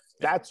know,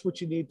 that's what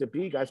you need to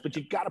be, guys. But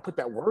you got to put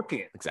that work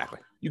in. Exactly.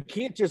 You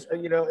can't just,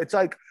 you know, it's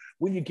like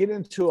when you get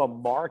into a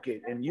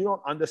market and you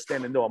don't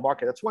understand and know a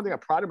market. That's one thing I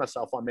prided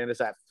myself on, man, is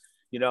that,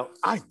 you know,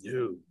 I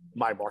knew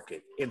my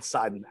market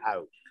inside and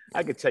out.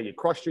 I could tell you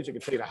cross streets. I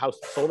could tell you the house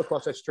sold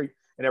across that street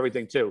and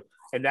everything too.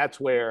 And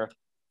that's where,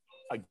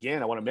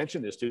 again, I want to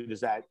mention this too, is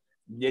that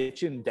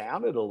niching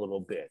down it a little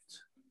bit.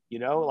 You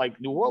know, like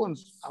New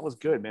Orleans, I was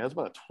good, man. It was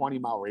about a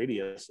 20-mile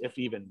radius, if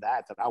even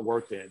that I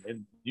worked in.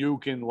 And you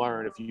can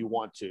learn, if you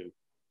want to,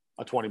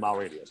 a 20-mile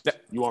radius.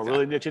 Yep, you want to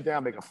really niche it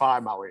down, make a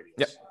 5-mile radius.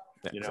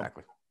 Yep, you know?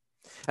 Exactly.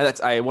 And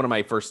that's one of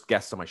my first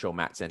guests on my show,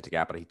 Matt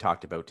Santagapita. He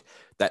talked about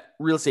that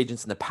real estate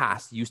agents in the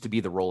past used to be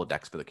the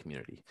Rolodex for the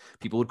community.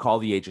 People would call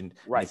the agent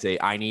and say,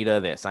 I need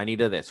a this, I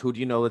need a this. Who do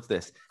you know that's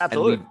this?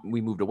 Absolutely. And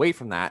we moved away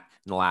from that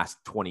in the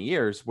last 20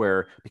 years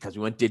because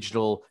we went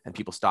digital and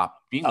people stopped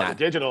being that.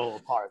 The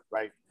digital part,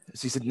 right?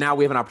 So he said, now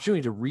we have an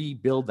opportunity to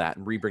rebuild that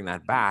and rebring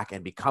that back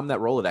and become that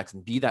Rolodex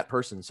and be that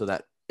person so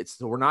that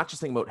so we're not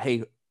just thinking about,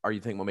 hey, are you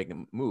thinking about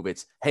making a move?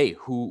 It's, hey,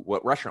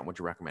 what restaurant would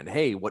you recommend?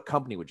 Hey, what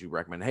company would you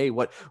recommend? Hey,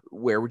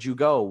 where would you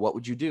go? What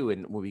would you do?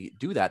 And when we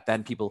do that,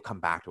 then people come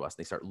back to us.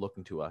 They start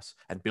looking to us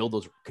and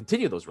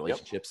continue those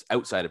relationships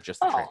outside of just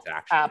the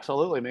transaction.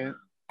 Absolutely, man.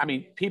 I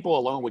mean, people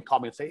alone would call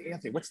me and say,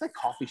 Anthony, what's that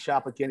coffee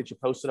shop again that you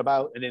posted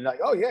about? And then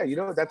like, oh yeah,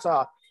 that's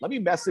let me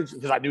message,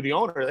 because I knew the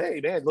owner.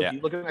 Hey man,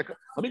 look at that.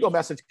 Let me go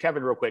message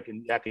Kevin real quick,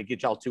 and I could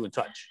get y'all two in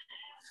touch.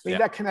 I mean,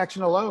 that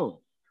connection alone.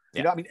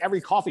 You know, I mean, every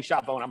coffee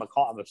shop owner,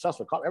 I'm obsessed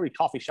with every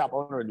coffee shop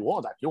owner in New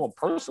Orleans. I know them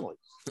personally.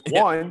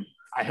 One,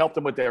 I helped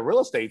them with their real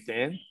estate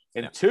then,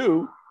 and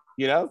two,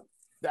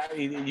 that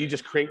you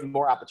just create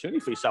more opportunity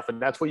for yourself,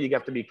 and that's where you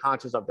have to be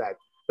conscious of that.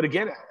 But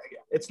again,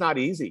 it's not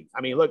easy.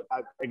 I mean, look,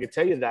 I can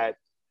tell you that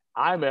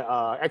I'm an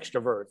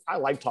extrovert. I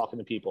like talking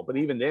to people, but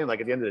even then, like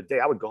at the end of the day,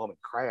 I would go home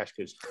and crash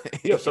because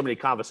you have so many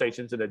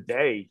conversations in a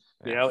day,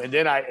 and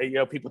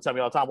then people tell me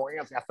all the time, well,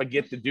 Anthony, I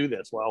forget to do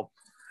this. Well,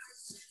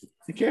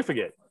 you can't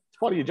forget. It's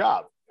part of your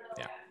job.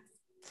 Yeah.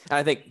 And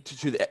I think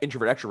to the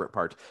introvert extrovert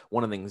part,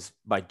 one of the things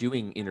by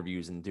doing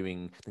interviews and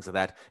doing things like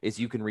that is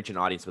you can reach an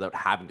audience without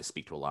having to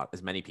speak to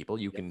as many people.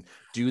 You can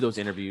do those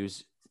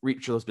interviews,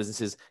 reach those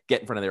businesses,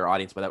 get in front of their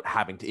audience without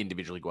having to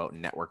individually go out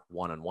and network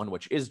one-on-one,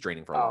 which is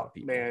draining for a lot of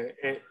people. Man,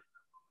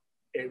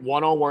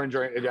 one-on-one,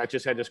 I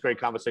just had this great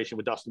conversation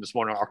with Dustin this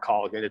morning on our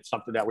call, and it's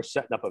something that we're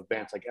setting up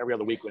events like every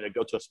other week when they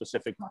go to a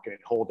specific market and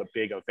hold a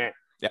big event.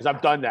 Because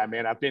I've done that,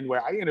 man. I've been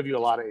where I interview a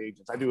lot of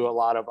agents. I do a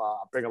lot of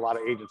bring a lot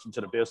of agents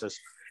into the business,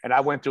 and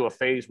I went through a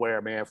phase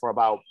where, man, for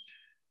about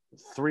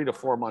 3 to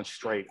 4 months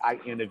straight, I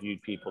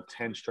interviewed people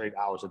 10 straight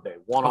hours a day,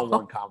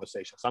 one-on-one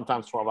conversation,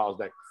 sometimes 12 hours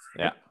a day.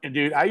 Yeah. And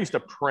dude, I used to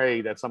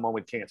pray that someone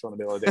would cancel in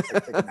the middle of the day to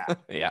take a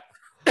nap. Yeah.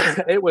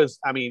 It was,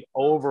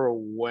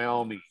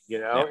 overwhelming,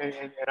 and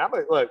I'm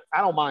like, look,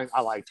 I don't mind.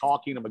 I like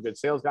talking. I'm a good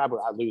sales guy, but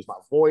I lose my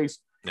voice.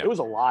 It was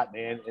a lot,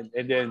 man.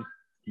 And then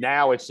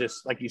now it's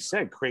just, like you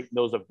said, creating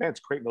those events,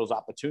 creating those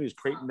opportunities,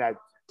 creating that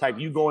type.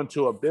 You go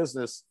into a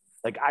business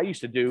like I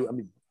used to do.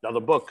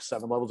 Another book,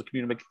 7 Levels of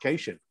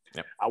Communication.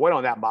 Yep. I went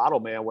on that model,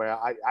 man, where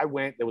I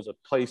went, there was a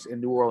place in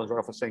New Orleans right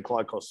off of St.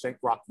 Claude called St.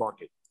 Roch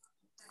Market.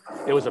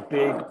 It was a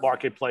big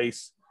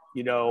marketplace,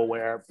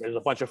 where there's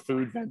a bunch of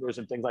food vendors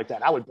and things like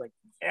that. I would bring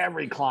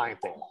every client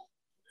there.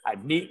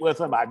 I'd meet with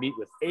them. I'd meet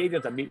with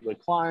agents. I'd meet with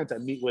clients.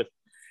 I'd meet with,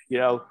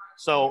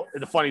 So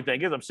the funny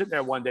thing is, I'm sitting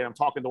there one day, I'm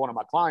talking to one of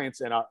my clients,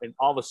 and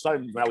all of a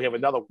sudden, now we have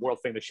another world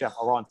famous chef,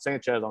 Aaron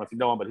Sanchez. I don't know if you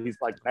know him, but he's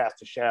like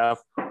master chef,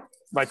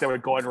 right there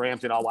with Gordon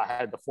Ramsay and all. I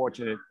had the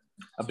fortunate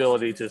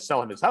ability to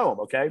sell him his home.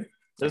 Okay.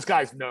 This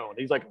guy's known.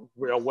 He's like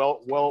a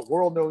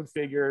world-known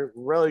figure,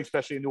 really,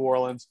 especially in New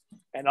Orleans.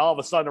 And all of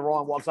a sudden,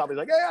 Ron walks up. He's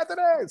like, "Hey,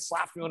 Anthony!" and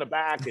slaps me on the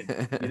back, and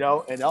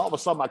And all of a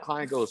sudden, my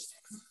client goes,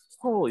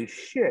 "Holy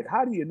shit!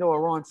 How do you know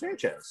Aaron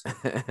Sanchez?"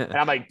 And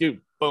I'm like,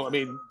 "Dude,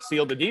 boom!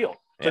 Sealed the deal."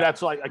 So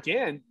that's like,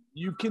 again,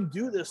 you can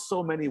do this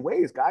so many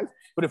ways, guys.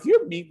 But if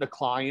you're meeting a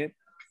client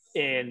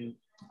in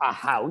a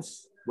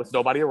house with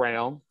nobody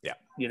around,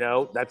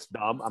 that's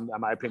dumb. In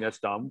my opinion, that's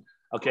dumb.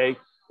 Okay.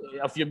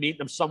 If you meet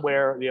them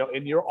somewhere,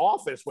 in your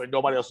office where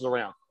nobody else is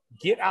around,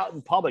 get out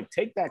in public,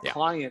 take that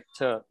client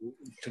to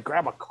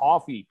grab a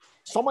coffee,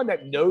 someone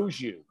that knows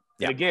you.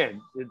 And again,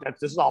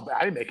 this is all,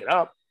 I didn't make it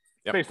up.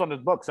 It's based on this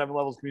book, 7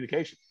 Levels of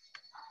Communication.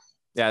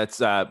 Yeah.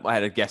 It's, I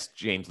had a guest,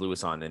 James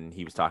Lewis, on, and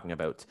he was talking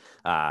about,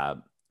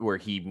 where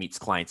he meets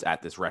clients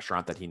at this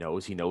restaurant that he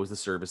knows the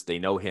service. They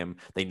know him,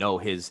 they know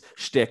his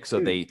shtick. So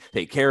they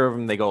take care of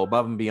him. They go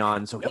above and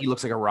beyond. So he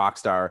looks like a rock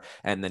star,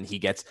 and then he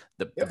gets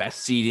the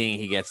best seating.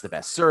 He gets the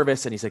best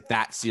service. And he's like,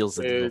 that seals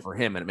the deal for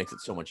him. And it makes it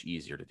so much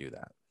easier to do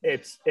that.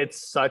 It's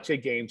such a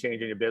game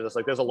changer in your business.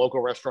 Like there's a local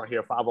restaurant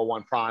here,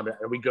 501 Prime,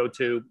 and we go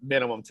to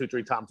minimum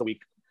 2-3 times a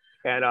week.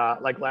 And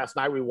like last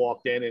night we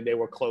walked in and they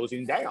were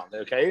closing down.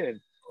 Okay. And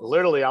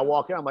literally, I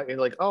walk in, I'm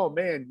like, oh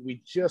man,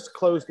 we just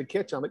closed the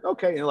kitchen. I'm like,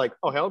 okay. And they're like,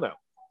 oh, hell no.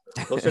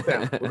 Go sit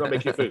down. We're going to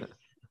make you food.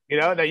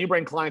 Now you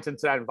bring clients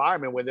into that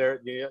environment where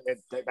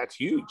that's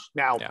huge.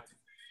 Now,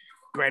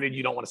 granted,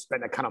 you don't want to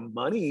spend that kind of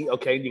money.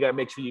 Okay. You got to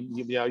make sure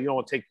you don't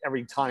want to take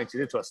every client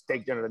into a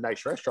steak dinner at a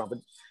nice restaurant, but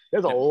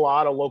there's a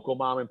lot of local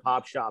mom and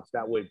pop shops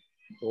that would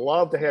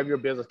love to have your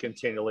business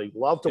continually,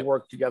 love to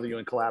work together you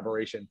in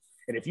collaboration.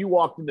 And if you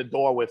walked in the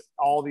door with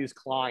all these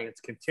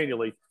clients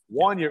continually,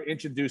 one, you're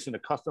introducing a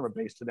customer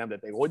base to them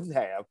that they wouldn't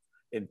have.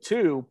 And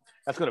two,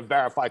 that's going to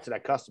verify to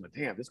that customer,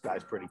 damn, this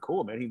guy's pretty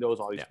cool, man. He knows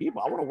all these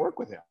people. I want to work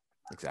with him.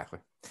 Exactly.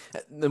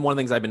 Then one of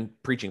the things I've been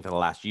preaching for the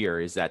last year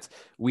is that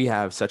we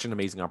have such an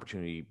amazing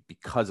opportunity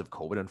because of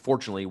COVID.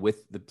 Unfortunately,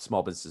 with the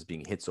small businesses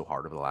being hit so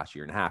hard over the last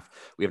year and a half,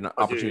 we have an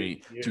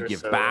opportunity to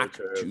give back,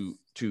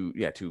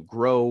 to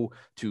grow,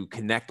 to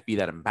connect, be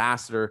that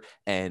ambassador.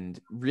 And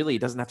really, it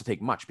doesn't have to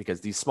take much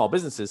because these small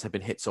businesses have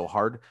been hit so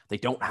hard. They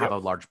don't have a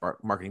large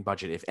marketing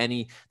budget, if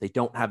any. They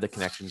don't have the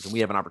connections. And we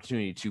have an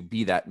opportunity to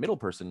be that middle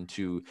person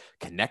to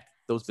connect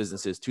those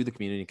businesses to the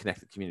community,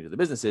 connect the community to the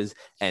businesses,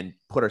 and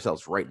put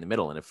ourselves right in the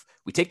middle. And if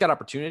we take that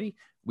opportunity,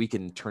 we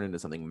can turn into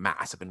something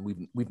massive. And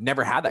we've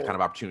never had that kind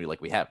of opportunity like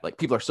we have. Like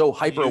people are so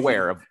hyper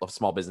aware of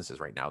small businesses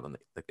right now than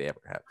they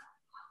ever have.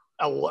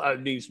 I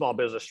mean, small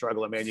business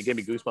struggling, man. You give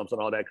me goosebumps on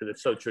all that because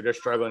it's so true. They're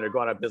struggling. They're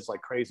going out of business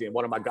like crazy. And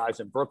one of my guys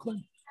in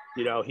Brooklyn,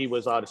 he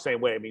was the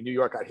same way. I mean, New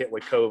York got hit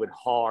with COVID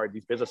hard.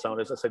 These business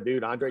owners. I said,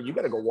 dude, Andre, you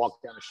got to go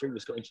walk down the street and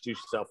just go introduce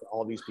yourself to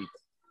all these people.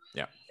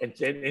 Yeah. And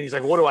he's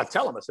like, what do I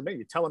tell him? I said, man,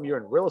 you tell him you're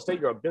in real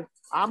estate.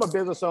 I'm a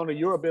business owner.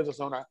 You're a business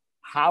owner.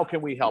 How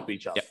can we help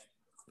each other?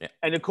 Yeah.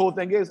 And the cool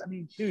thing is, I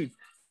mean, dude,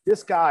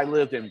 this guy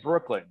lived in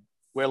Brooklyn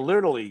where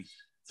literally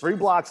 3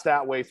 blocks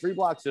that way, 3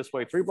 blocks this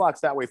way, 3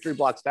 blocks that way, 3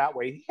 blocks that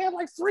way. He had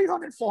like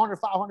 300, 400,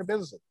 500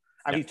 businesses.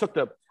 I mean, he took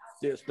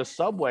the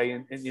subway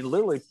and he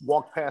literally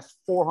walked past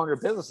 400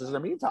 businesses in the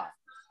meantime.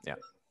 Yeah.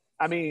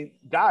 I mean,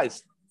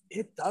 guys,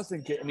 it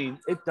doesn't get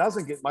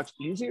much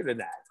easier than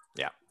that.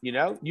 Yeah. You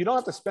don't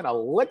have to spend a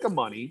lick of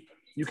money.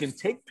 You can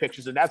take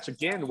pictures. And that's,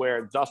 again,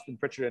 where Dustin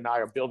Pritchard and I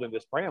are building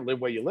this brand,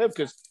 Live Where You Live,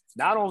 because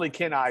not only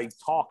can I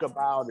talk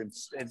about and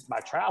my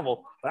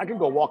travel, but I can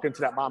go walk into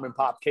that mom and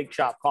pop cake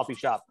shop, coffee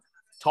shop,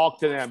 talk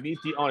to them, meet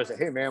the owner, say,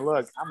 hey, man,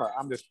 look,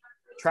 I'm this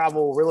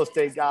travel real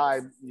estate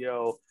guy,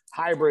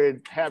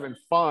 hybrid, having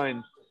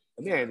fun.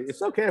 And man,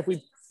 it's okay if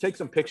we take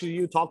some pictures of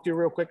you, talk to you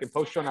real quick, and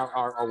post you on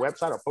our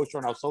website or post you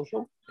on our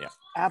social. Yeah.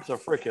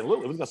 Absolutely.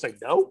 We're going to say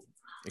no.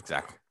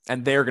 Exactly.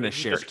 And they're going to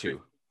share it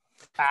too.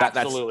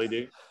 Absolutely,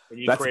 dude.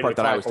 That's the part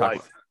that I was talking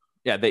about.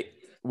 Yeah,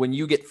 when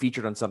you get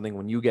featured on something,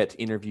 when you get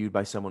interviewed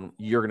by someone,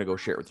 you're going to go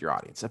share it with your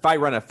audience. If I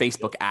run a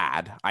Facebook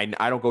ad, I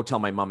don't go tell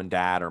my mom and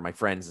dad or my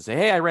friends and say,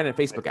 hey, I ran a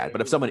Facebook ad.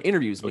 But if someone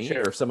interviews me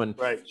or if someone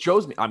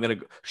shows me, I'm going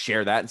to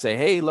share that and say,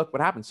 hey, look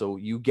what happened. So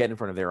you get in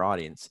front of their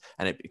audience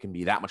and it can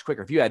be that much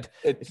quicker. If you had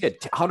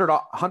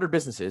 100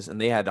 businesses and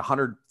they had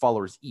 100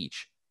 followers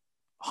each,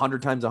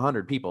 100 times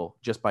 100 people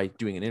just by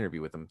doing an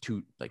interview with them,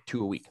 two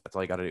a week. That's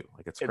all you got to do.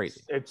 Like, it's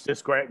crazy. It's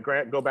just great.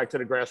 Go back to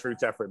the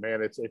grassroots effort,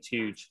 man. It's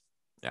huge.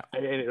 Yeah.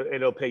 And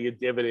it'll pay you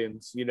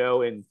dividends,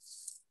 and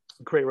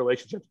create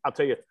relationships. I'll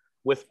tell you,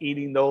 with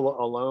Eating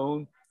NOLA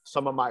alone,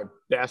 some of my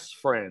best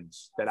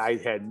friends that I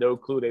had no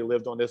clue they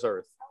lived on this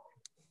earth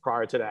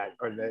prior to that,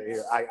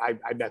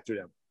 I met through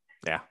them.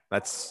 Yeah,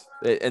 it's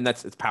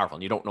powerful,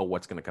 and you don't know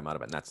what's going to come out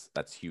of it, and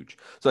that's huge.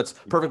 So that's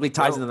perfectly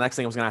ties into the next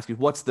thing I was going to ask you.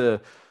 What's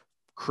the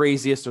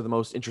craziest or the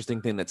most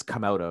interesting thing that's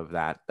come out of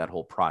that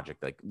whole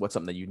project? Like, what's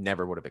something that you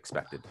never would have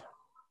expected?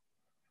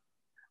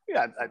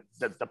 Yeah,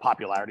 the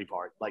popularity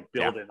part, like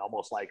building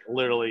almost like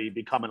literally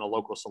becoming a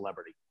local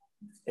celebrity.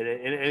 And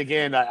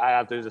again, I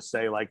have to just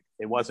say, like,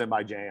 it wasn't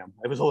my jam.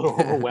 It was a little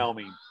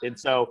overwhelming. And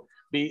so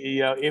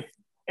I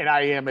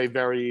am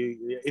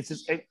it's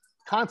just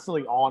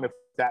constantly on, if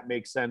that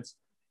makes sense.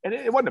 And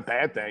it wasn't a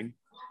bad thing,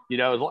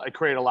 it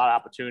created a lot of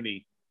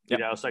opportunity,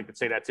 so I could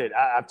say that's it.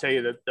 I'll tell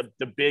you that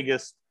the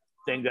biggest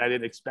thing that I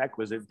didn't expect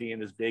was it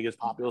being as big as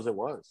popular as it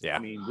was. Yeah. I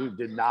mean, we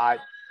did not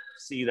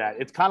see that.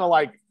 It's kind of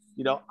like,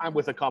 I'm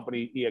with a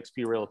company,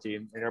 eXp Realty,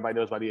 and everybody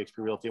knows about eXp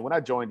Realty. And when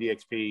I joined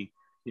eXp,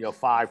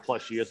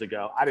 5+ years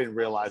ago, I didn't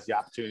realize the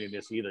opportunity in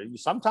this either.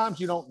 Sometimes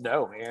you don't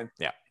know, man.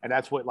 Yeah. And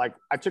that's what, like,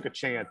 I took a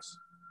chance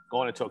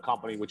going into a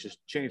company which has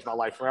changed my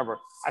life forever.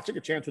 I took a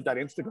chance with that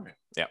Instagram.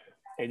 Yeah.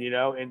 And,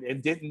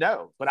 and didn't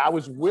know, but I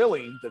was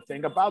willing. The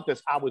thing about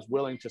this, I was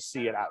willing to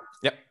see it out.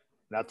 Yep.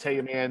 And I'll tell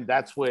you, man,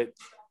 that's what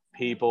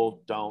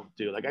people don't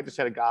do. Like, I just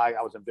had a guy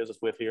I was in business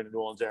with here in the New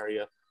Orleans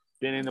area,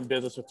 been in the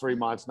business for 3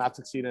 months, not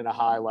succeeding at a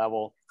high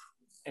level,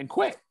 and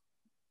quit.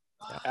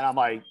 Yeah. And I'm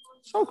like,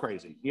 so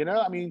crazy,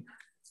 I mean,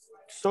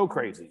 so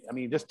crazy. I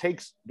mean, this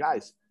takes,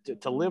 guys,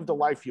 to live the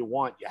life you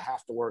want, you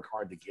have to work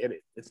hard to get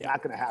it. It's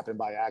not going to happen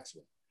by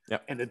accident.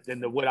 Yep.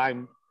 And what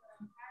I'm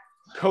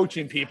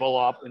coaching people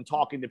up and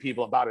talking to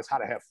people about is how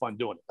to have fun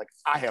doing it. Like,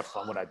 I have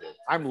fun what I do.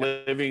 I'm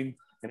living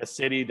in a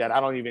city that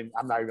I'm not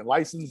even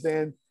licensed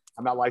in.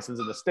 I'm not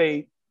licensed in the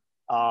state.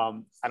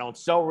 I don't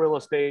sell real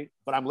estate,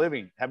 but I'm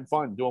having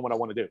fun, doing what I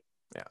want to do.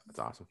 Yeah, that's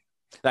awesome.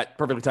 That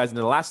perfectly ties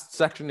into the last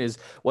section. Is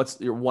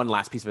what's your one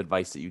last piece of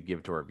advice that you'd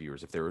give to our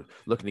viewers if they were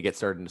looking to get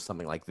started into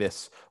something like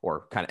this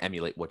or kind of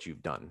emulate what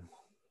you've done?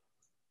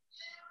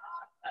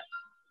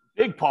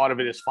 Big part of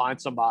it is find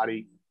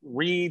somebody,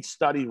 read,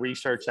 study,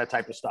 research, that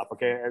type of stuff.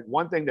 Okay. And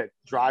one thing that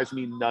drives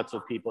me nuts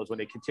with people is when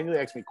they continually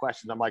ask me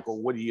questions, I'm like,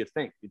 well, what do you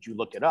think? Did you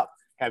look it up?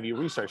 Have you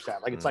researched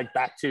that? Like, it's like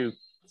back to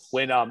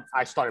when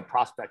I started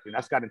prospecting.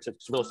 I got into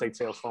real estate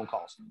sales phone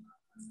calls.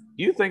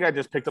 You think I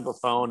just picked up a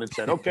phone and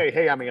said, okay,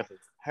 hey, I'm Anthony?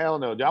 Hell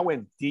no, dude, I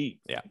went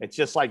deep. Yeah. It's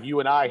just like you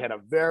and I had a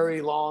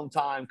very long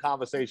time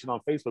conversation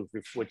on Facebook,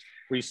 which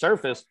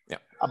resurfaced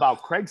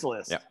about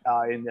Craigslist.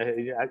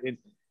 Yeah.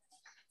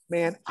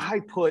 Man,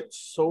 I put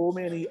so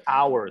many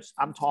hours.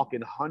 I'm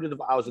talking hundreds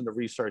of hours into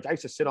research. I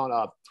used to sit on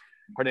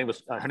her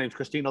name's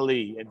Christina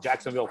Lee in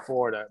Jacksonville,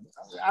 Florida.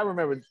 I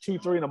remember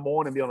 2-3 in the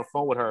morning, be on the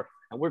phone with her,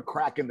 and we're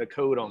cracking the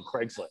code on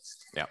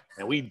Craigslist. Yeah.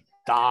 And we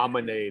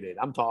dominated.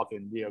 I'm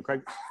talking,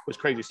 Craig was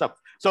crazy stuff.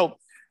 So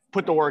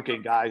put the work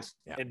in, guys.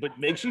 Yeah. But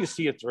make sure you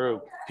see it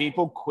through.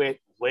 People quit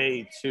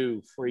way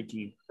too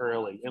freaky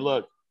early. And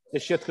look,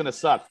 this shit's gonna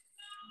suck.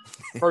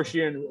 First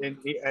year in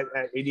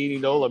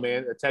Eating NOLA,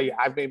 man, I tell you,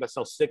 I've made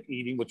myself sick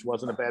eating, which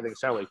wasn't a bad thing,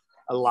 Sally.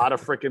 A lot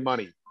of freaking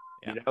money.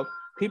 Yeah.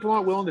 People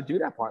aren't willing to do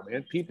that part,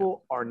 man.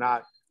 People are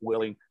not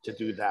willing to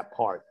do that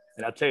part.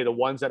 And I'll tell you, the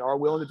ones that are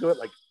willing to do it,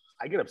 like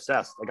I get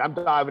obsessed. Like I'm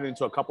diving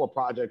into a couple of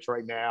projects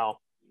right now,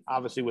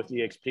 obviously with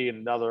EXP and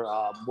another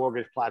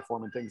mortgage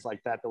platform and things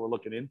like that we're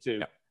looking into.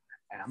 Yep.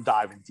 And I'm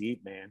diving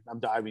deep, man. I'm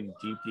diving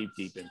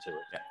deep into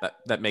it. Yeah,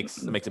 that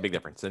makes a big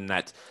difference. And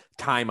that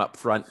time up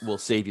front will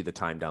save you the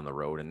time down the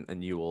road,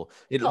 and it'll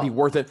be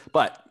worth it.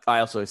 But I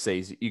also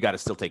say you got to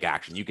still take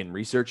action. You can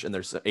research, and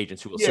there's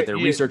agents who will sit there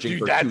researching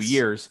for 2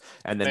 years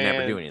and then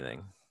never do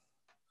anything.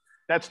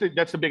 That's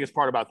the biggest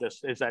part about this,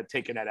 is that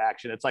taking that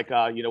action. It's like,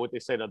 what they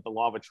say, the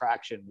law of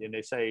attraction. And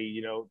they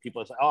say,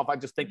 people say, oh, if I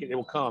just think it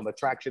will come,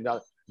 attraction.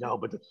 No,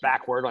 but the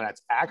back word on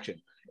that's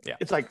action. Yeah.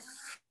 It's like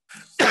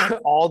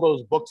all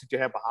those books that you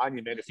have behind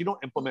you, man, if you don't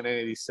implement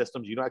any of these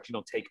systems, you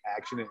don't take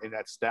action in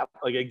that step.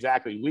 Like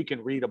exactly. We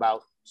can read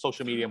about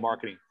social media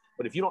marketing,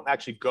 but if you don't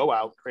actually go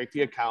out, create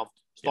the account,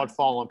 start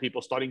following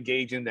people, start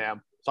engaging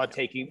them, start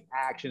taking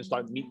action,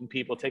 start meeting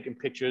people, taking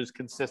pictures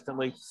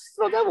consistently,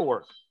 it'll never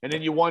work. And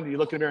then you look in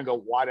the mirror and go,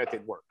 why that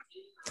didn't work?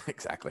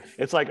 Exactly.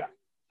 It's like,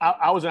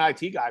 I was an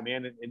IT guy,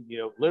 man. And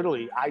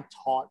literally I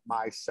taught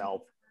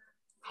myself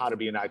how to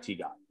be an IT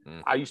guy.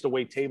 I used to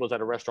wait tables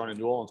at a restaurant in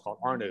New Orleans called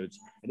Arnaud's,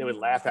 and they would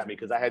laugh at me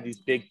because I had these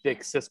big,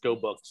 thick Cisco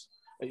books,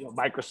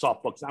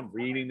 Microsoft books. I'm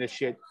reading this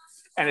shit,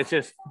 and it's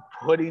just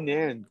putting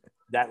in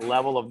that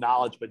level of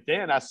knowledge. But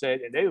then I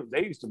said, and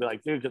they used to be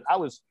like, dude,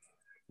 because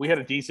we had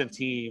a decent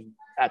team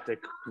at the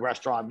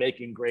restaurant,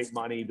 making great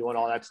money, doing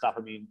all that stuff.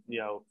 I mean,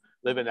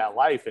 living that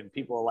life, and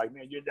people are like,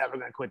 man, you're never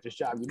gonna quit this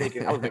job. I was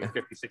making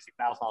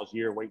 $50,000-$60,000 a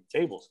year waiting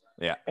tables.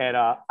 Yeah, and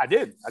I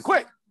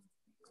quit.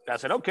 I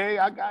said, okay,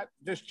 I got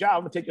this job.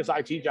 I'm gonna take this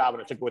IT job,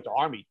 and I took it with the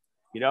Army.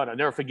 And I'll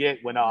never forget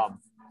when I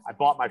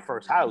bought my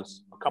first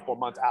house a couple of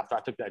months after I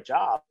took that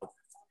job.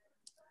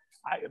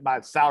 My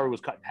salary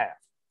was cut in half.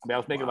 I mean, I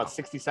was making about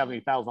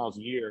 $60,000-$70,000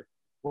 a year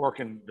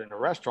working in a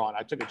restaurant.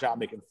 I took a job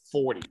making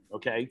 40.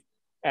 Okay,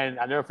 and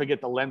I never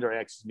forget the lender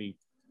asked me,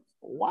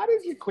 "Why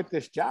did you quit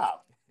this job?"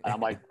 And I'm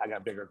like, "I got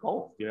a bigger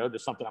goal.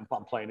 There's something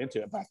I'm playing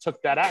into." But I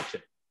took that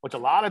action, which a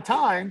lot of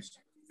times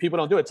people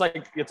don't do. It's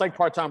like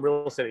part-time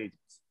real estate agents.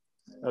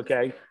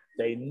 Okay,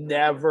 they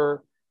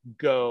never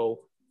go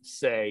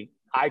say,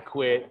 I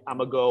quit, I'm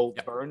gonna go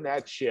burn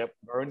that ship,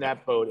 burn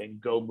that boat, and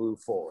go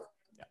move forward.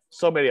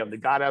 So many of them.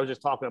 The guy that I was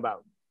just talking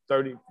about,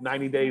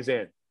 90 days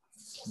in,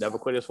 never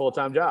quit his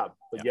full-time job,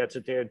 but yet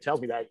sits there and tells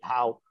me that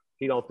how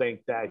he don't think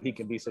that he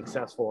can be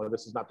successful and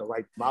this is not the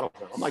right model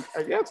for him. I'm like,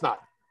 yeah, it's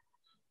not.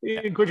 You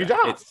didn't quit your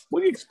job.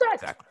 What do you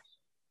expect? Exactly.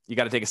 You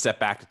got to take a step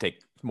back to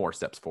take more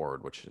steps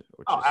forward, which is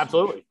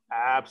absolutely.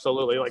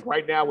 Absolutely. Like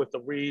right now with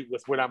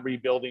what I'm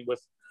rebuilding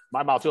with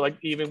my model too, like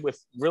even with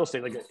real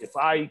estate, like if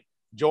I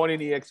join an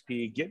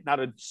EXP, getting out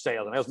of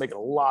sales, and I was making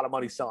a lot of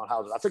money selling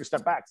houses, I took a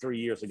step back 3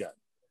 years ago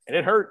and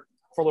it hurt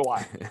for a little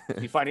while.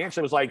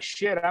 Financially, it was like,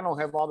 shit, I don't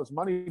have all this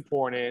money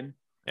pouring in,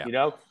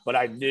 but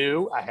I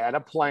knew I had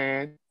a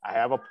plan. I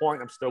have a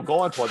point. I'm still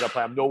going towards that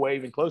plan. I'm no way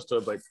even close to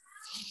it, but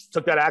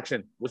took that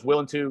action, was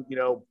willing to,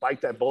 bite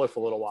that bullet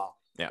for a little while.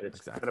 Yeah,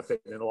 it's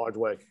benefiting in a large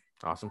way.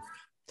 Awesome.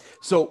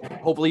 So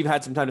hopefully you've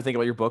had some time to think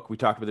about your book. We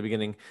talked about the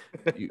beginning.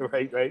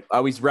 Right. I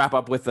always wrap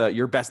up with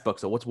your best book.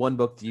 So what's one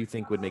book do you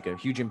think would make a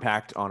huge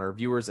impact on our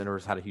viewers and or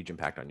has had a huge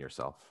impact on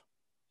yourself?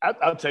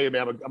 I'll tell you,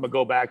 man, I'm going to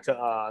go back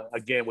to,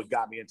 again, what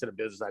got me into the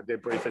business. I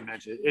did briefly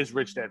mention it is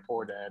Rich Dad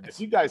Poor Dad. If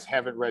you guys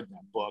haven't read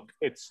that book,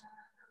 it's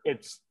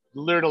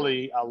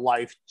literally a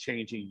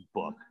life-changing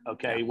book,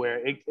 okay,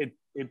 where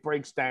it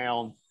breaks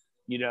down,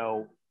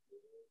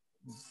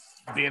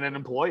 being an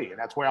employee. And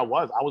that's where I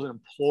was. I was an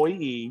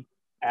employee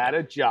at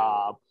a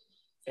job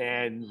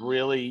and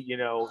really,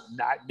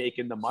 not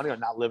making the money or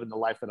not living the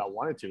life that I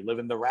wanted to,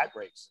 living the rat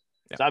race.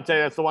 Yeah. So I'll tell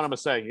you, that's the one I'm going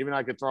to say. Even though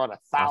I could throw out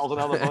 1,000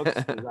 other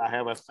books, I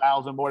have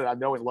 1,000 more that I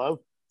know and love.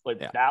 But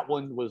that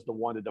one was the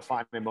one to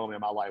define the moment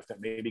in my life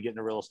that made me get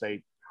into real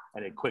estate.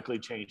 And it quickly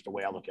changed the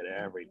way I look at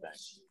everything.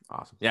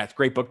 Awesome. Yeah, it's a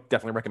great book.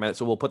 Definitely recommend it.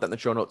 So we'll put that in the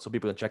show notes so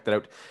people can check that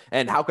out.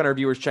 And how can our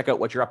viewers check out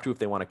what you're up to if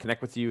they want to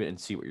connect with you and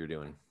see what you're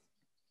doing?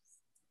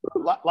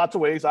 Lots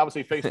of ways.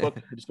 Obviously,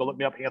 Facebook. Just go look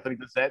me up, Anthony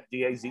Dazet,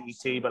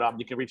 D-A-Z-E-T. But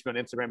you can reach me on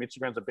Instagram.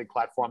 Instagram's a big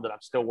platform that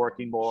I'm still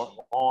working more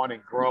on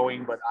and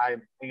growing. But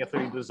I'm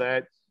Anthony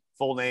Dazet,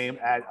 full name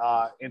at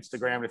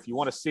Instagram. And if you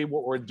want to see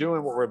what we're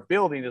doing, what we're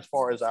building as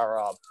far as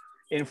our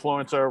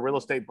influencer real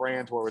estate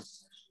brands, where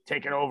it's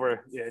taking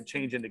over and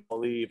changing to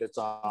believe, it's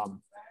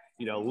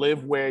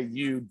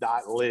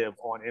livewhereyou.live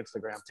on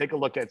Instagram. Take a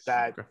look at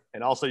that. Okay.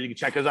 And also you can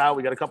check us out.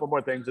 We got a couple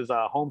more things. There's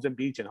Homes and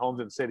Beach and Homes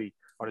and City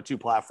are the two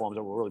platforms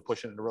that we're really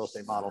pushing in the real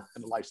estate model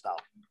and the lifestyle.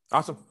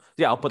 Awesome.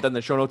 Yeah, I'll put that in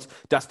the show notes.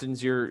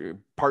 Dustin's your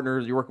partner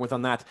you're working with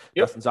on that.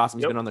 Yep. Dustin's awesome.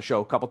 He's been on the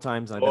show a couple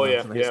times. And I've been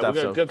on some of his stuff,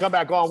 we're going to come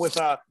back on with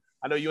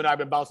I know you and I have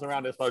been bouncing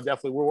around this, but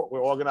definitely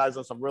we're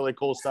organizing some really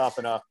cool stuff.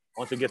 And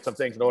once we get some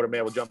things in order,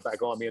 man, we'll jump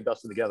back on, me and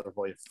Dustin together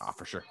for you. Oh,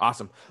 for sure.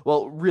 Awesome.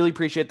 Well, really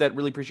appreciate that.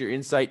 Really appreciate your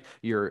insight,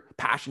 your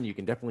passion. You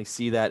can definitely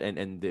see that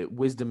and the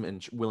wisdom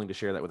and willing to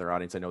share that with our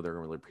audience. I know they're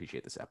going to really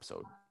appreciate this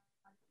episode.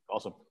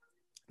 Awesome.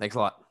 Thanks a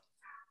lot.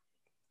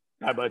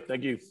 All right, bud.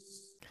 Thank you.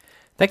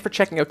 Thanks for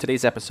checking out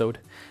today's episode.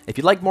 If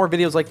you'd like more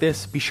videos like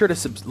this, be sure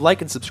to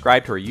like and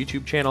subscribe to our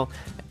YouTube channel.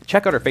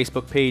 check out our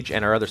Facebook page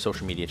and our other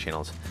social media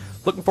channels.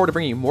 Looking forward to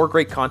bringing you more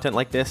great content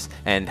like this,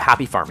 and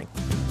happy farming.